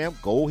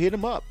Instagram. Go hit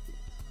them up.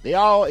 They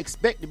all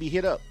expect to be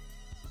hit up.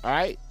 All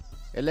right?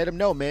 And let them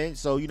know, man.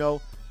 So, you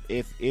know,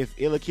 if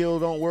Ill or Kill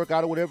don't work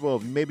out or whatever, or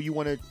maybe you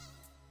want to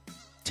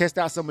test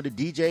out some of the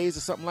DJs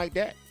or something like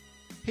that,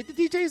 hit the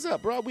DJs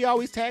up, bro. We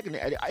always tagging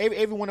it.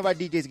 Every one of our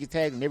DJs gets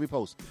tagged in every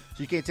post.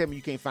 So you can't tell me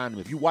you can't find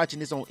them. If you're watching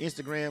this on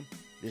Instagram,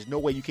 there's no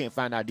way you can't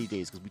find our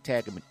DJs because we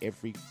tag them in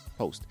every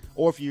post.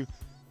 Or if you're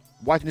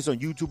watching this on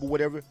YouTube or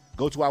whatever,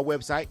 go to our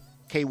website,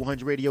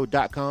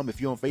 K100radio.com. If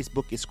you're on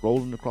Facebook, it's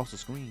scrolling across the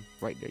screen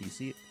right there. You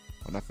see it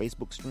on our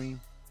Facebook stream?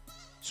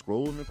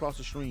 Scrolling across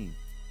the stream.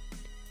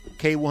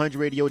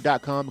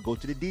 K100radio.com. Go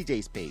to the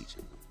DJs page.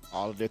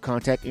 All of their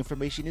contact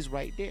information is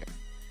right there.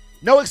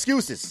 No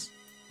excuses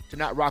to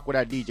not rock with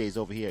our DJs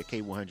over here at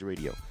K100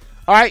 Radio.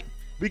 All right,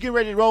 we get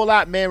ready to roll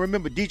out, man.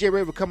 Remember, DJ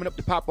Raver coming up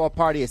to pop-off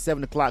party at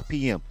 7 o'clock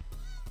p.m.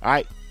 All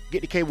right,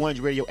 get the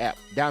K100 Radio app.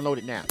 Download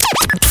it now.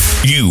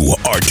 You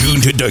are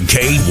tuned to the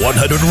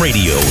K100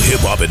 Radio,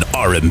 hip-hop and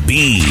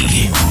R&B.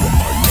 You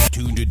are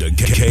tuned to the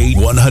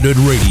K100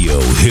 Radio,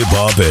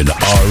 hip-hop and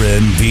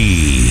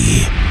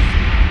R&B.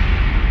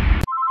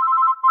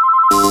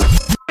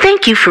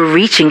 Thank you for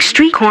reaching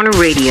Street Corner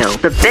Radio,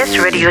 the best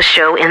radio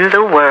show in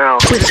the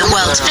world. With the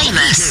world's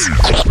famous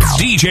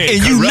DJ.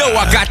 And you know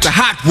I got the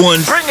hot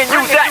ones. Bringing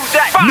you that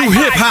New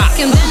hip hop.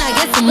 And then I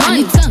get some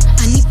money.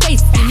 I need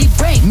face, I need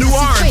brain. New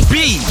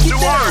R&B.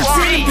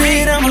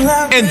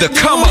 And the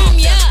come up.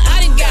 Yeah,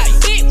 I done got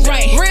big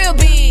right. Real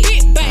big.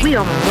 We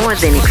are more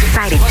than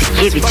excited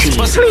to give it to you.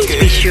 Please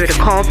be sure to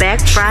call back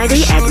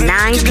Friday at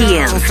 9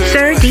 p.m.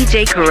 Sir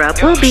DJ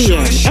Corrupt will be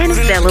in and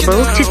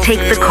available to take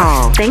the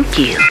call. Thank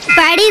you.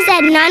 Fridays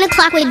at 9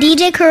 o'clock with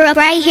DJ Corrupt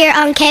right here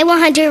on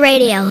K100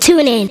 Radio.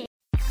 Tune in.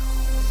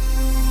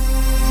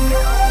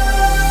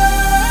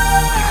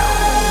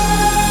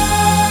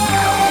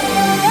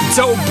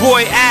 Dope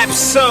boy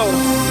Absol.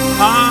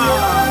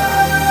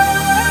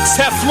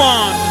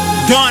 Teflon.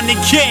 Don the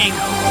King.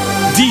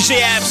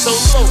 DJ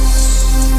Absolute.